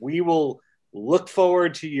 we will look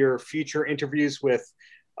forward to your future interviews with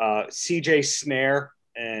CJ Snare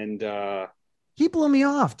and he blew me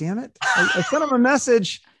off, damn it. I sent him a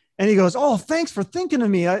message and he goes, "Oh, thanks for thinking of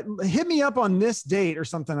me. Hit me up on this date or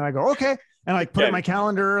something." And I go, "Okay." And I put it in my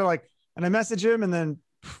calendar, and I message him and then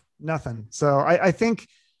nothing. So I think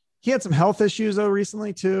he had some health issues though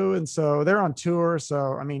recently too. And so they're on tour.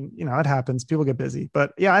 So, I mean, it happens. People get busy,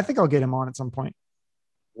 but yeah, I think I'll get him on at some point.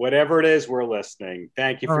 Whatever it is, we're listening.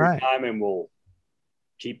 Thank you for your time and we'll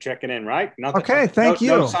keep checking in, right? Thank you.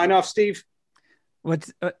 No sign off, Steve.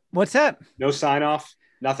 What's that? No sign off.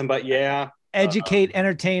 Nothing but educate,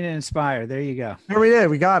 entertain, and inspire. There you go. There we did.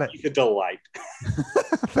 We got it. The delight.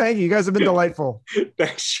 Thank you. You guys have been delightful.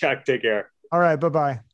 Thanks, Chuck. Take care. All right. Bye-bye.